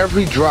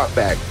 every drop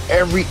back,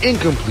 every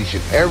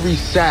incompletion, every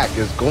sack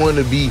is going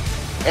to be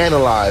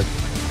analyzed,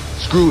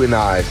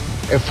 scrutinized,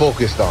 and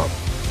focused on.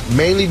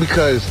 Mainly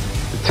because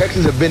the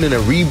Texans have been in a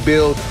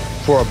rebuild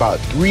for about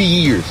 3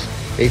 years.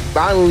 They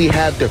finally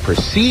have their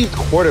perceived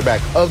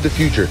quarterback of the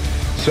future.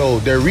 So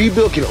their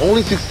rebuild can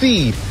only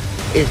succeed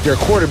if their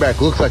quarterback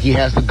looks like he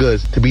has the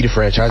goods to be the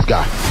franchise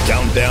guy.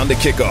 Countdown to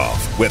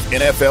kickoff with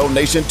NFL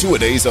Nation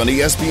two-a-days on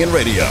ESPN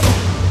Radio.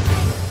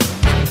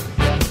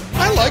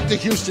 I like the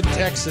Houston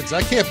Texans.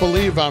 I can't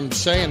believe I'm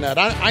saying that.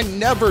 I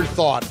never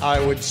thought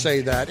I would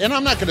say that. And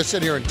I'm not going to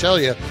sit here and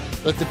tell you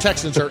that the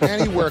Texans are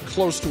anywhere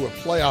close to a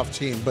playoff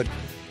team. But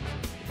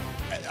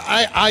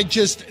I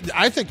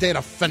think they had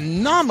a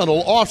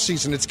phenomenal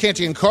offseason. It's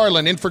Canty and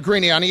Carlin in for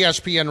Greeny on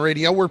ESPN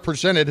Radio. We're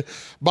presented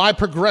by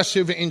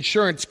Progressive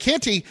Insurance.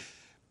 Canty,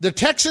 the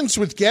Texans,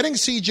 with getting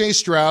C.J.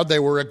 Stroud, they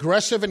were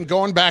aggressive in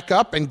going back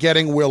up and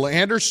getting Will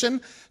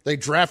Anderson. They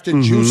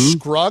drafted Juice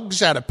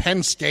Scruggs out of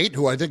Penn State,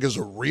 who I think is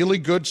a really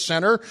good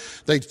center.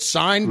 They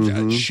signed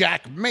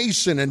Shaq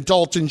Mason and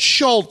Dalton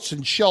Schultz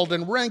and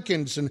Sheldon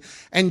Rankins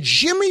and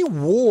Jimmy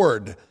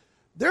Ward.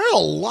 There are a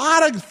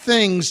lot of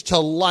things to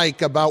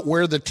like about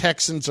where the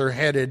Texans are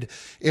headed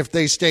if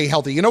they stay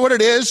healthy. You know what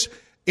it is?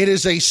 It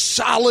is a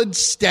solid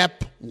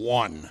step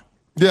one.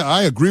 Yeah,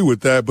 I agree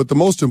with that. But the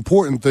most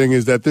important thing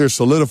is that they're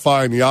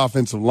solidifying the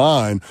offensive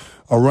line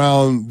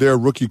around their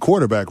rookie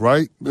quarterback,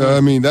 right?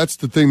 I mean, that's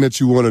the thing that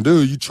you want to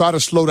do. You try to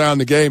slow down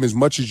the game as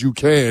much as you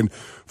can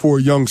for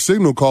a young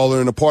signal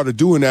caller, and a part of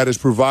doing that is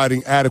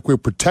providing adequate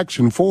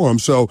protection for him.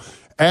 So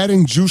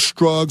adding Juice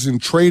Scruggs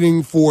and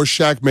trading for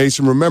Shaq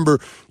Mason. Remember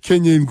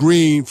Kenyon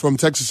Green from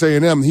Texas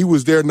A&M. He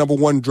was their number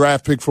 1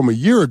 draft pick from a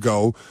year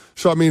ago.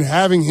 So, I mean,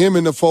 having him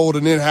in the fold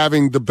and then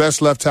having the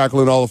best left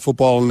tackle in all of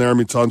football in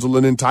Laramie Tunsil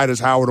and then Titus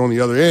Howard on the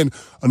other end,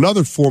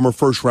 another former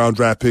first-round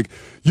draft pick,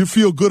 you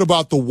feel good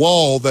about the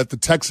wall that the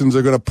Texans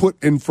are going to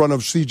put in front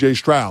of C.J.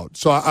 Stroud.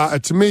 So,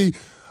 to me,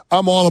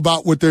 I'm all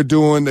about what they're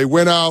doing. They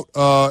went out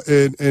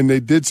and they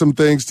did some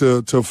things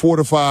to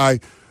fortify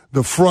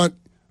the front.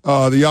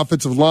 The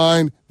offensive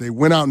line, they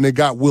went out and they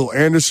got Will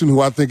Anderson,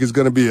 who I think is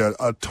going to be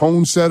a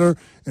tone setter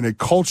and a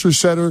culture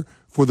setter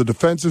for the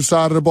defensive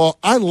side of the ball.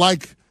 I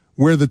like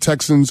where the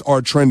Texans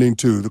are trending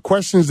to. The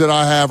questions that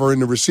I have are in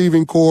the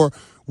receiving core.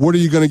 What are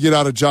you going to get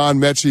out of John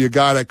Mechie, a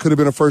guy that could have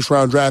been a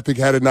first-round draft pick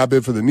had it not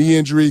been for the knee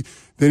injury?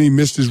 Then he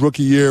missed his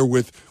rookie year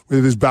with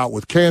his bout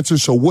with cancer.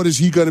 So what is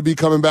he going to be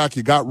coming back?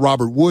 You got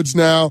Robert Woods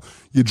now.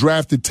 You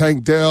drafted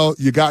Tank Dell.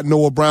 You got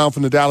Noah Brown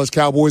from the Dallas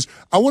Cowboys.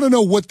 I want to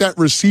know what that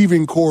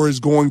receiving core is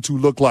going to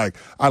look like.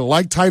 I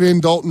like tight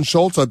end Dalton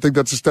Schultz. I think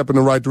that's a step in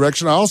the right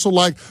direction. I also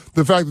like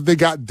the fact that they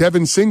got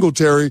Devin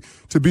Singletary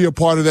to be a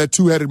part of that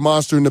two-headed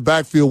monster in the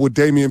backfield with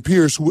Dameon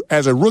Pierce, who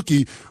as a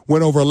rookie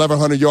went over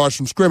 1,100 yards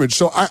from scrimmage.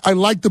 So I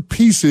like the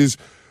pieces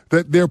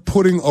that they're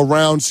putting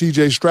around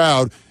C.J.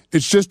 Stroud.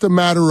 It's just a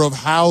matter of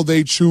how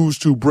they choose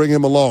to bring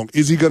him along.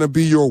 Is he going to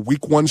be your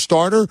week one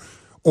starter,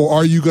 or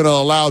are you going to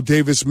allow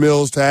Davis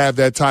Mills to have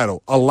that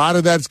title? A lot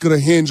of that's going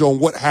to hinge on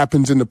what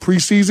happens in the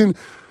preseason.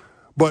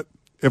 But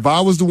if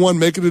I was the one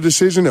making the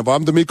decision, if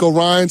I'm DeMeco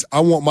Ryans,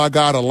 I want my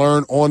guy to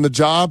learn on the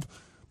job,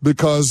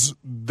 because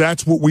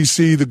that's what we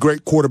see the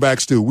great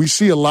quarterbacks do. We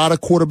see a lot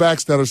of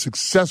quarterbacks that are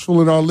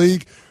successful in our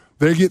league.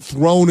 They get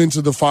thrown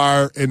into the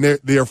fire, and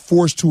they're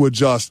forced to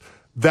adjust.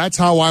 That's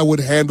how I would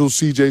handle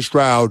C.J.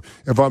 Stroud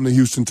if I'm the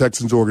Houston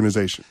Texans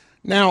organization.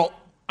 Now,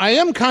 I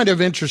am kind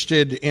of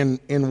interested in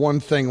one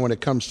thing when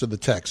it comes to the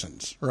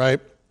Texans, right?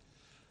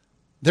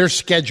 Their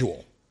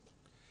schedule.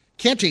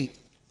 Kenty,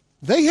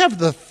 they have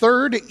the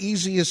third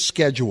easiest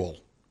schedule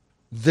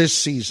this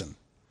season.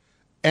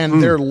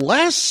 And their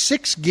last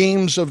 6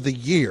 games of the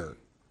year,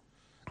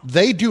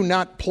 they do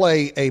not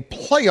play a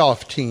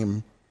playoff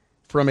team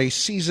from a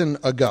season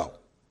ago.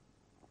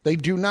 They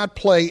do not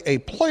play a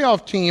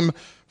playoff team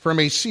from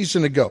a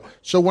season ago.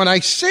 So when I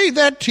say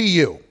that to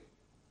you,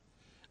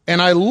 and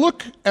I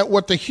look at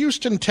what the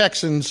Houston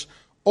Texans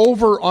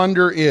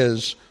over-under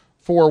is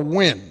for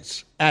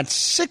wins at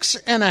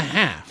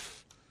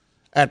 6.5,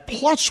 at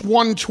plus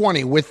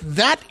 120, with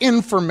that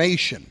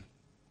information,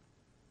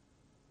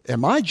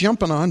 am I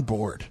jumping on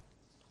board?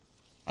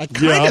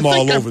 I'm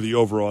all over the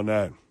over on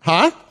that.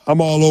 Huh?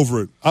 I'm all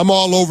over it. I'm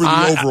all over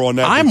the over on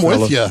that. I'm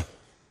with you.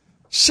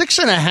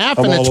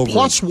 6.5, and it's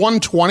plus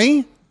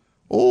 120?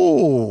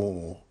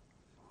 Oh.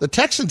 The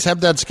Texans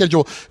have that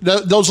schedule.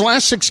 Those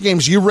last 6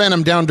 games, you ran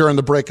them down during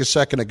the break a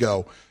second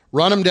ago.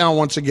 Run them down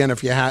once again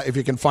if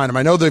you can find them.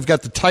 I know they've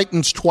got the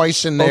Titans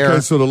twice in there.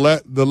 Okay, so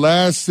the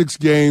last 6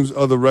 games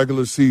of the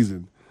regular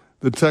season,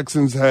 the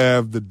Texans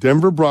have the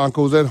Denver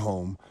Broncos at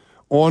home,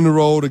 on the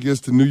road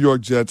against the New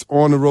York Jets,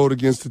 on the road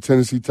against the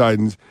Tennessee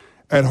Titans,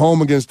 at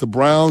home against the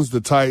Browns,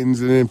 the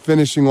Titans, and then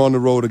finishing on the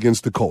road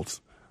against the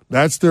Colts.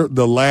 That's the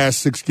last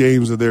 6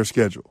 games of their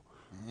schedule.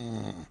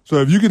 So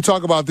if you can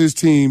talk about this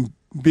team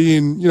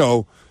being,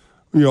 a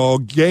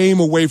game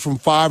away from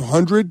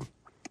 500,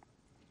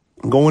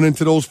 going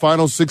into those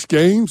final 6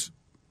 games,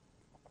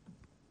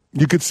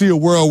 you could see a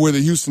world where the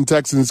Houston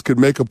Texans could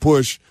make a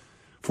push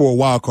for a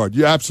wild card.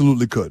 You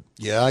absolutely could.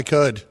 Yeah, I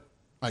could.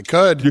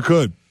 You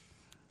could.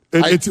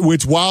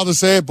 It's wild to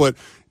say it, but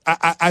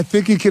I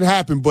think it can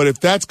happen. But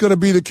if that's going to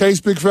be the case,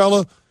 big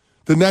fella,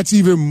 then that's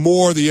even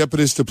more the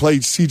impetus to play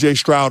C.J.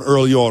 Stroud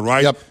early on,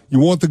 right? Yep. You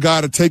want the guy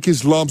to take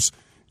his lumps,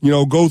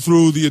 go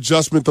through the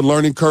adjustment, the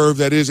learning curve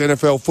that is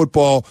NFL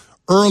football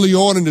early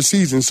on in the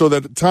season, so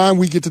that the time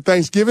we get to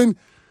Thanksgiving,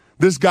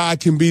 this guy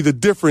can be the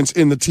difference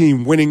in the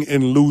team winning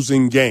and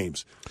losing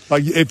games.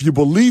 Like, if you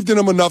believed in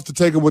him enough to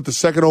take him with the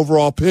 2nd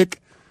overall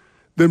pick,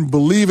 then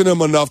believe in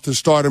him enough to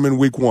start him in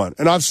week 1.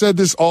 And I've said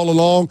this all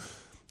along.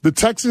 The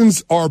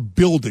Texans are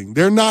building.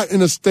 They're not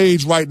in a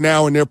stage right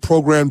now in their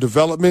program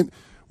development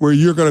where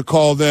you're going to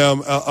call them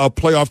a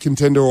playoff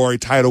contender or a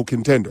title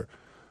contender.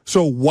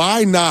 So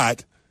why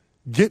not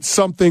get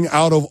something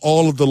out of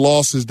all of the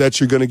losses that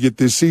you're going to get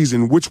this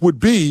season, which would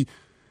be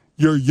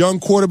your young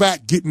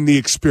quarterback getting the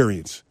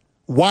experience?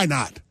 Why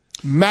not?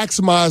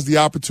 Maximize the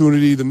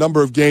opportunity, the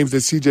number of games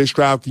that C.J.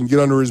 Stroud can get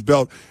under his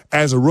belt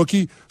as a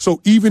rookie.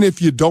 So even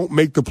if you don't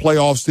make the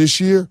playoffs this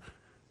year,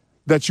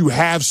 that you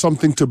have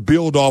something to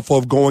build off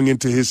of going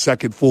into his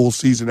 2nd full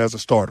season as a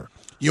starter.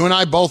 You and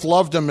I both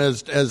loved him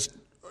as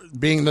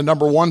being the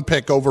number 1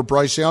 pick over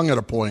Bryce Young at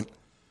a point.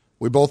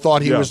 We both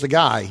thought he was the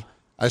guy.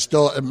 I'm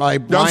still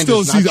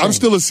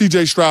a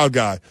C.J. Stroud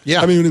guy.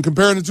 Yeah. I mean, in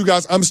comparing the two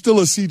guys, I'm still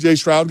a C.J.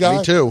 Stroud guy.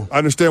 Me too. I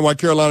understand why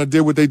Carolina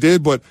did what they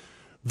did, but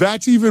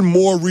that's even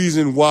more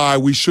reason why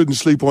we shouldn't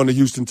sleep on the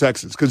Houston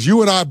Texans, because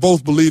you and I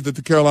both believe that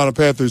the Carolina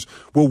Panthers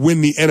will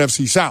win the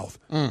NFC South.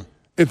 And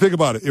think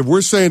about it. If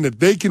we're saying that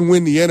they can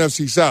win the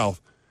NFC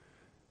South,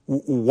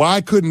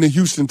 why couldn't the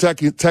Houston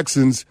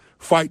Texans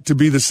fight to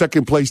be the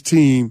 2nd-place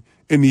team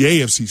in the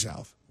AFC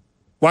South?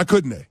 Why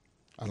couldn't they?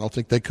 I don't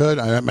think they could.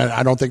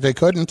 I don't think they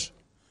couldn't.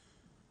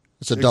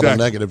 It's a double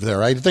negative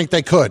there. I think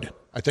they could.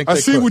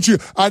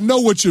 I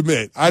know what you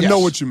meant. I know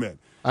what you meant.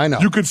 I know.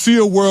 You could see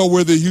a world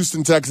where the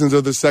Houston Texans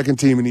are the 2nd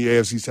team in the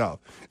AFC South,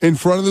 in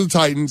front of the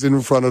Titans and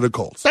in front of the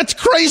Colts. That's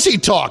crazy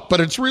talk, but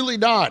it's really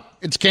not.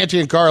 It's Canty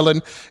and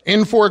Carlin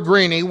in for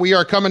Greeny. We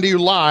are coming to you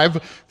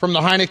live from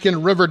the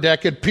Heineken River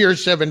Deck at Pier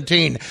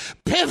 17.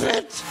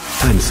 Pivot!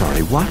 I'm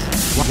sorry, what?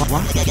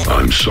 What?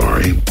 I'm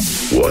sorry,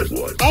 what?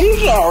 I'm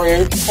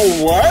sorry,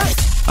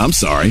 what? I'm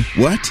sorry,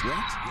 what?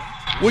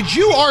 Would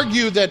you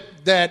argue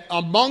that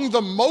among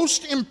the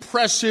most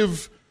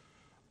impressive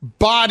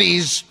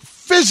bodies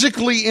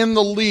physically in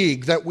the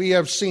league that we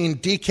have seen,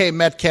 DK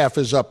Metcalf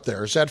is up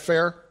there? Is that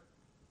fair?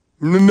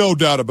 No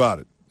doubt about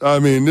it. I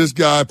mean, this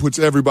guy puts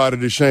everybody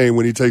to shame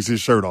when he takes his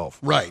shirt off.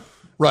 Right.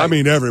 I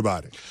mean,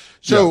 everybody.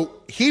 So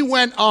he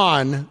went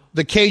on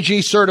the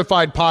KG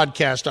Certified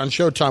podcast on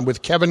Showtime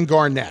with Kevin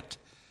Garnett.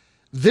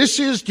 This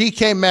is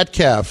DK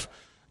Metcalf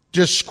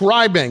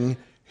describing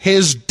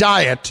his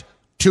diet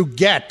to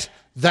get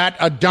that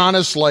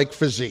Adonis-like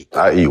physique.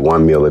 I eat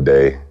 1 meal a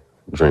day,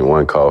 drink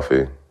 1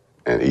 coffee,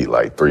 and eat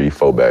like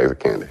 3-4 bags of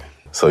candy.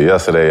 So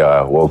yesterday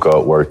I woke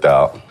up, worked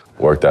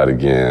out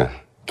again,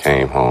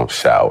 came home,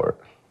 showered.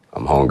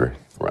 I'm hungry.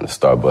 Run to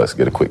Starbucks,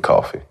 get a quick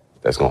coffee.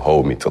 That's going to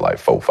hold me till like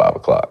 4, 5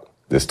 o'clock.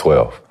 This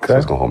 12, okay. So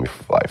it's going to hold me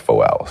for like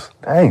 4 hours.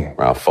 Dang.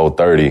 Around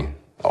 4:30,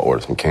 I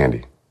ordered some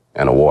candy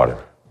and a water.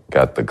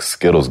 Got the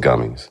Skittles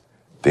gummies.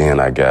 Then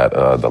I got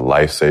the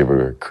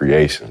Lifesaver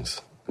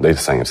Creations. They the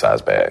same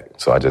size bag,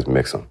 so I just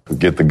mix them.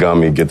 Get the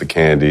gummy, get the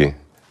candy,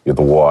 get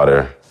the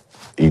water,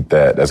 eat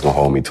that. That's going to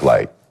hold me to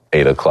like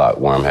 8 o'clock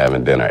where I'm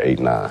having dinner, 8,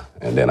 9.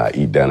 And then I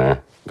eat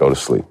dinner, go to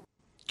sleep.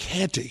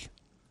 Candy.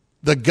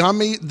 The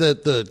gummy,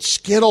 the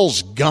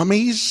Skittles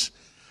gummies.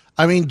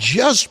 I mean,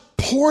 just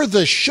pour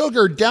the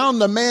sugar down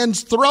the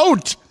man's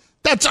throat.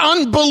 That's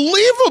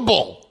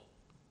unbelievable.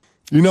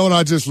 You know what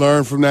I just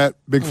learned from that,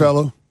 big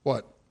fella?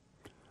 What?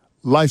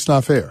 Life's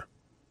not fair.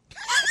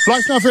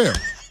 Life's not fair.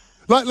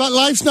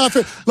 Life's not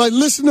fair. Like,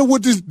 listen to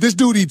what this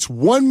dude eats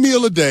one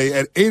meal a day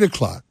at 8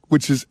 o'clock,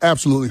 which is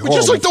absolutely horrible.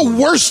 Which is like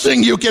the worst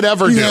thing you could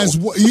ever do.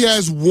 He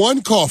has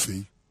one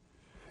coffee,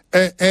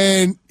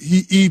 and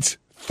he eats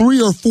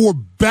 3 or 4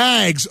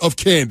 bags of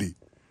candy.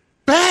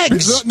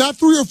 Bags? Not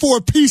 3 or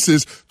 4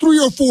 pieces, 3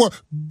 or 4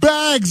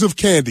 bags of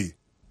candy.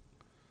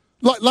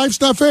 Life's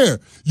not fair.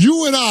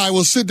 You and I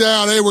will sit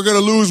down, hey, we're going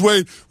to lose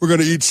weight. We're going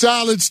to eat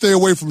salads, stay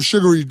away from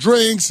sugary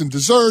drinks and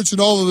desserts and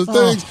all of the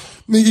things.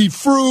 Eat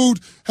fruit,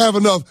 have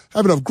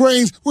enough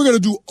grains. We're going to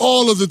do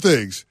all of the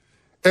things.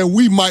 And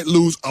we might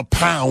lose a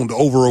pound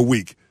over a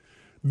week.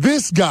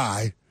 This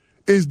guy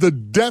is the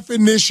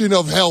definition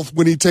of health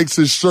when he takes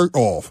his shirt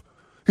off.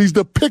 He's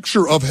the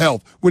picture of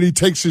health when he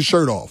takes his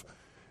shirt off.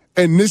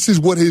 And this is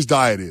what his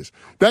diet is.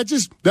 That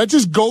is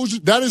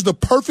the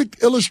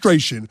perfect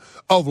illustration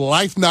of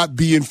life not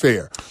being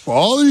fair. For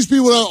all of these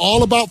people that are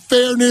all about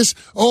fairness,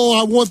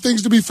 I want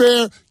things to be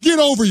fair, get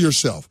over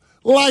yourself.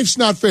 Life's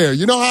not fair.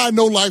 You know how I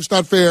know life's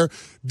not fair?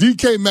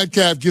 DK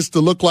Metcalf gets to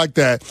look like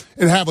that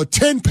and have a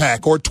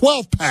 10-pack or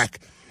 12-pack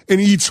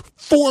and eats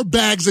 4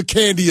 bags of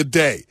candy a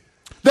day.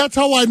 That's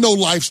how I know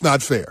life's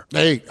not fair.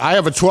 Hey, I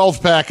have a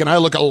 12-pack and I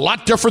look a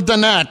lot different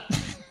than that.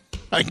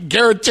 I can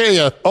guarantee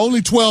you.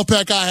 Only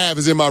 12-pack I have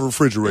is in my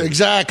refrigerator.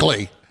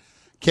 Exactly.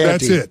 Candy.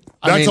 That's it.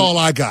 That's all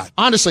I got.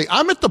 Honestly,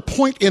 I'm at the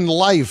point in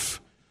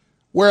life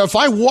where if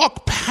I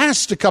walk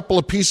past a couple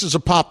of pieces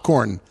of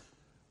popcorn,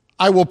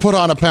 I will put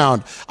on a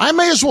pound. I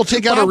may as well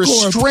take out a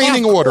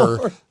restraining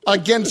order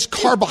against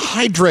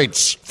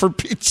carbohydrates, for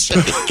Pete's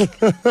sake.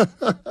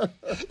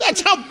 That's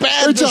how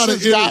bad this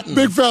has gotten.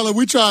 Big fella,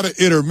 we try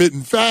to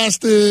intermittent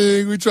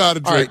fasting. We try to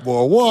drink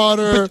more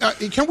water. But,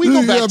 can we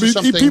go back to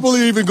something? People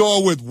even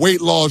go with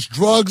weight loss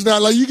drugs now.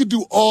 Like, you can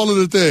do all of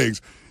the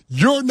things.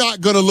 You're not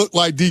going to look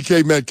like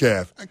DK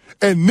Metcalf.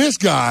 And this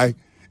guy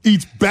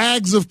eats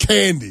bags of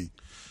candy.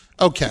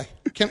 Okay.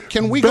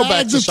 Can we go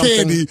back to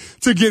something? Bags of candy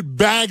to get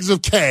bags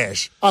of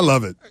cash. I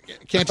love it.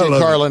 Canty and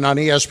Carlin on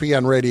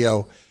ESPN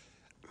Radio.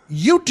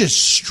 You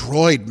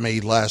destroyed me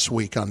last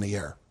week on the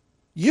air.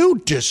 You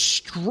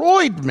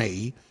destroyed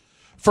me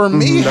for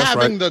me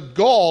having the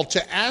gall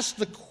to ask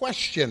the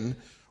question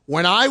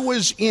when I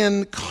was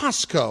in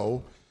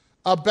Costco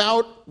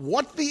about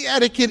what the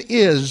etiquette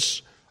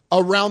is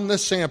around the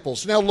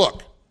samples. Now,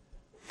 look,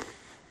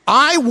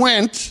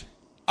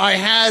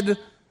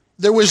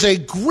 there was a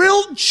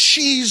grilled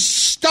cheese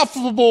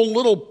stuffable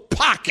little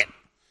pocket.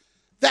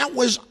 That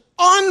was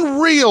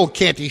unreal,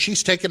 Canty.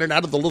 She's taking it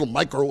out of the little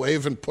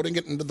microwave and putting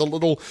it into the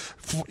little,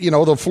 the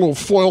little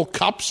foil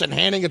cups and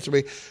handing it to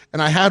me.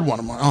 And I had one.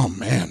 I'm like, oh,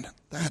 man,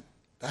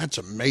 that's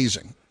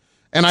amazing.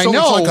 And I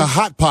know it's like a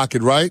Hot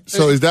Pocket, right?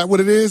 So is that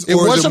what it is? It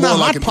wasn't a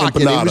Hot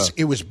Pocket. Empanada?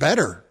 It was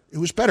better. It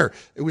was better.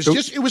 It was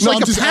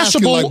like a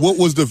passable. Asking, like, what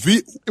was the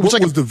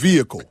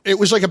vehicle? It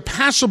was like a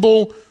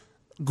passable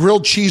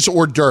grilled cheese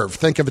hors d'oeuvre.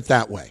 Think of it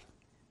that way.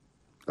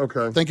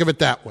 Okay. Think of it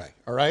that way.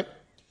 All right.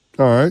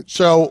 All right.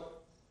 So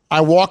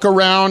I walk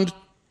around.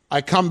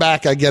 I come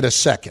back. I get a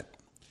second,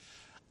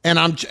 and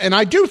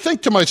I do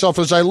think to myself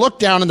as I look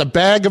down, and the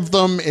bag of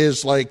them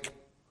is like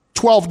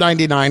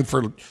 $12.99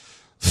 for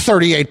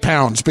 38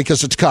 pounds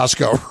because it's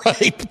Costco,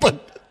 right?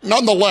 But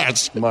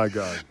nonetheless, my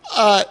God.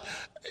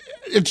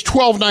 It's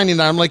 $12.99.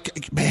 I'm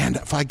like, man,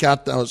 if I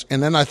got those.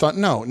 And then I thought,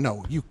 no,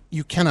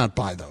 you cannot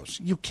buy those.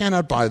 You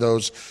cannot buy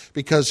those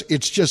because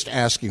it's just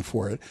asking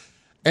for it.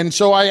 And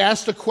so I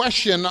asked a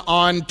question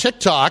on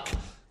TikTok,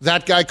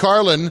 that guy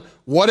Carlin,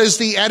 what is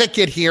the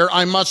etiquette here?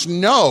 I must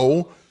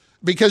know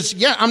because,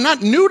 I'm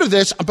not new to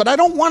this, but I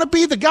don't want to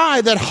be the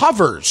guy that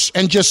hovers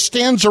and just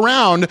stands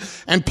around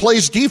and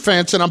plays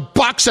defense and I'm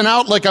boxing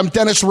out like I'm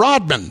Dennis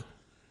Rodman,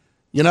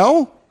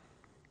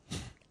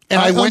 And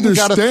I went and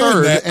got a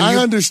third. I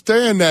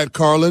understand that,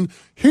 Carlin.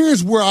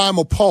 Here's where I'm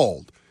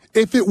appalled.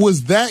 If it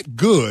was that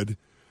good,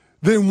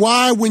 then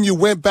why, when you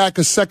went back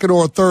a second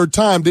or a third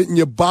time, didn't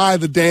you buy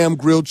the damn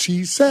grilled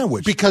cheese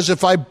sandwich? Because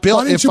why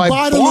didn't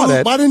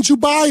you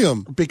buy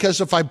them?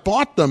 Because if I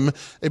bought them,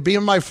 it'd be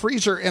in my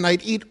freezer and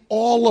I'd eat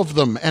all of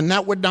them, and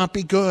that would not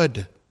be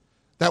good.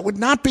 That would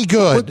not be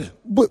good.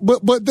 But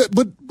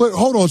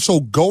hold on. So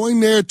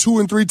going there 2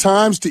 and 3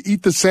 times to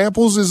eat the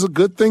samples is a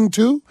good thing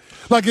too?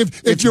 Like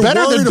if you're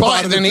better worried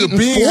about than it,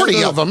 eating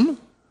 40 of them.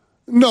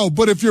 No,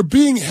 but if you're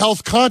being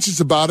health conscious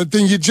about it,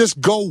 then you just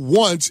go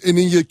once and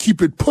then you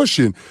keep it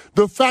pushing.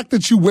 The fact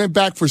that you went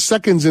back for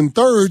seconds and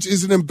thirds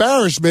is an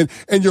embarrassment,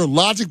 and your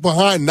logic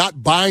behind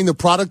not buying the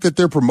product that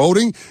they're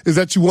promoting is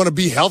that you want to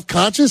be health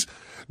conscious.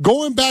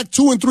 Going back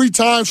 2 and 3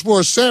 times for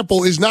a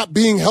sample is not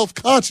being health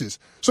conscious.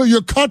 So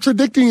you're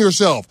contradicting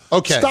yourself.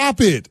 Okay.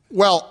 Stop it.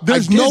 Well,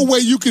 there's no way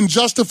you can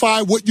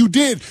justify what you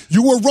did.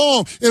 You were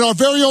wrong. And our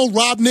very own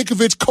Rob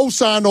Ninkovich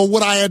co-signed on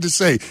what I had to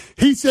say.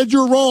 He said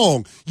you're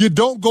wrong. You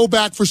don't go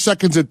back for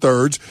seconds and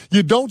thirds.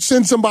 You don't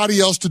send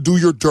somebody else to do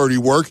your dirty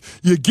work.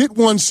 You get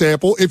one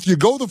sample. If you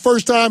go the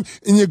first time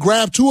and you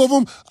grab 2 of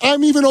them,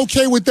 I'm even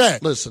okay with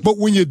that. Listen. But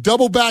when you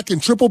double back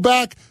and triple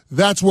back,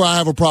 that's where I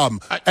have a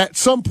problem. At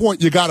some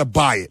point, you got to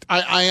buy it.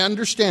 I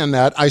understand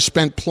that. I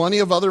spent plenty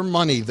of other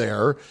money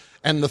there.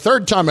 And the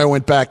third time I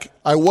went back,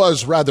 I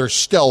was rather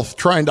stealth,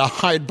 trying to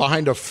hide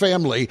behind a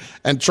family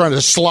and trying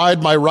to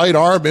slide my right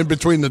arm in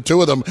between the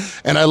 2 of them.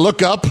 And I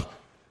look up,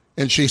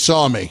 and she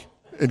saw me.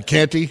 And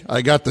Canty,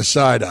 I got the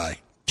side eye.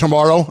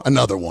 Tomorrow,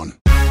 another one.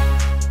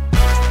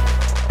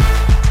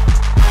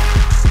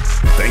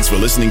 Thanks for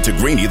listening to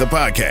Greeny the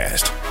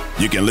podcast.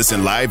 You can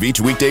listen live each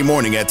weekday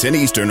morning at 10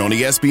 Eastern on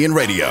ESPN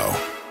Radio.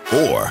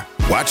 Or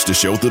watch the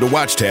show through the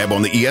Watch tab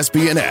on the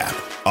ESPN app.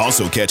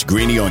 Also catch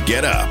Greeny on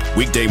Get Up,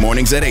 weekday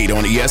mornings at 8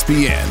 on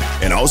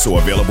ESPN. And also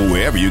available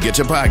wherever you get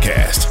your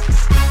podcast.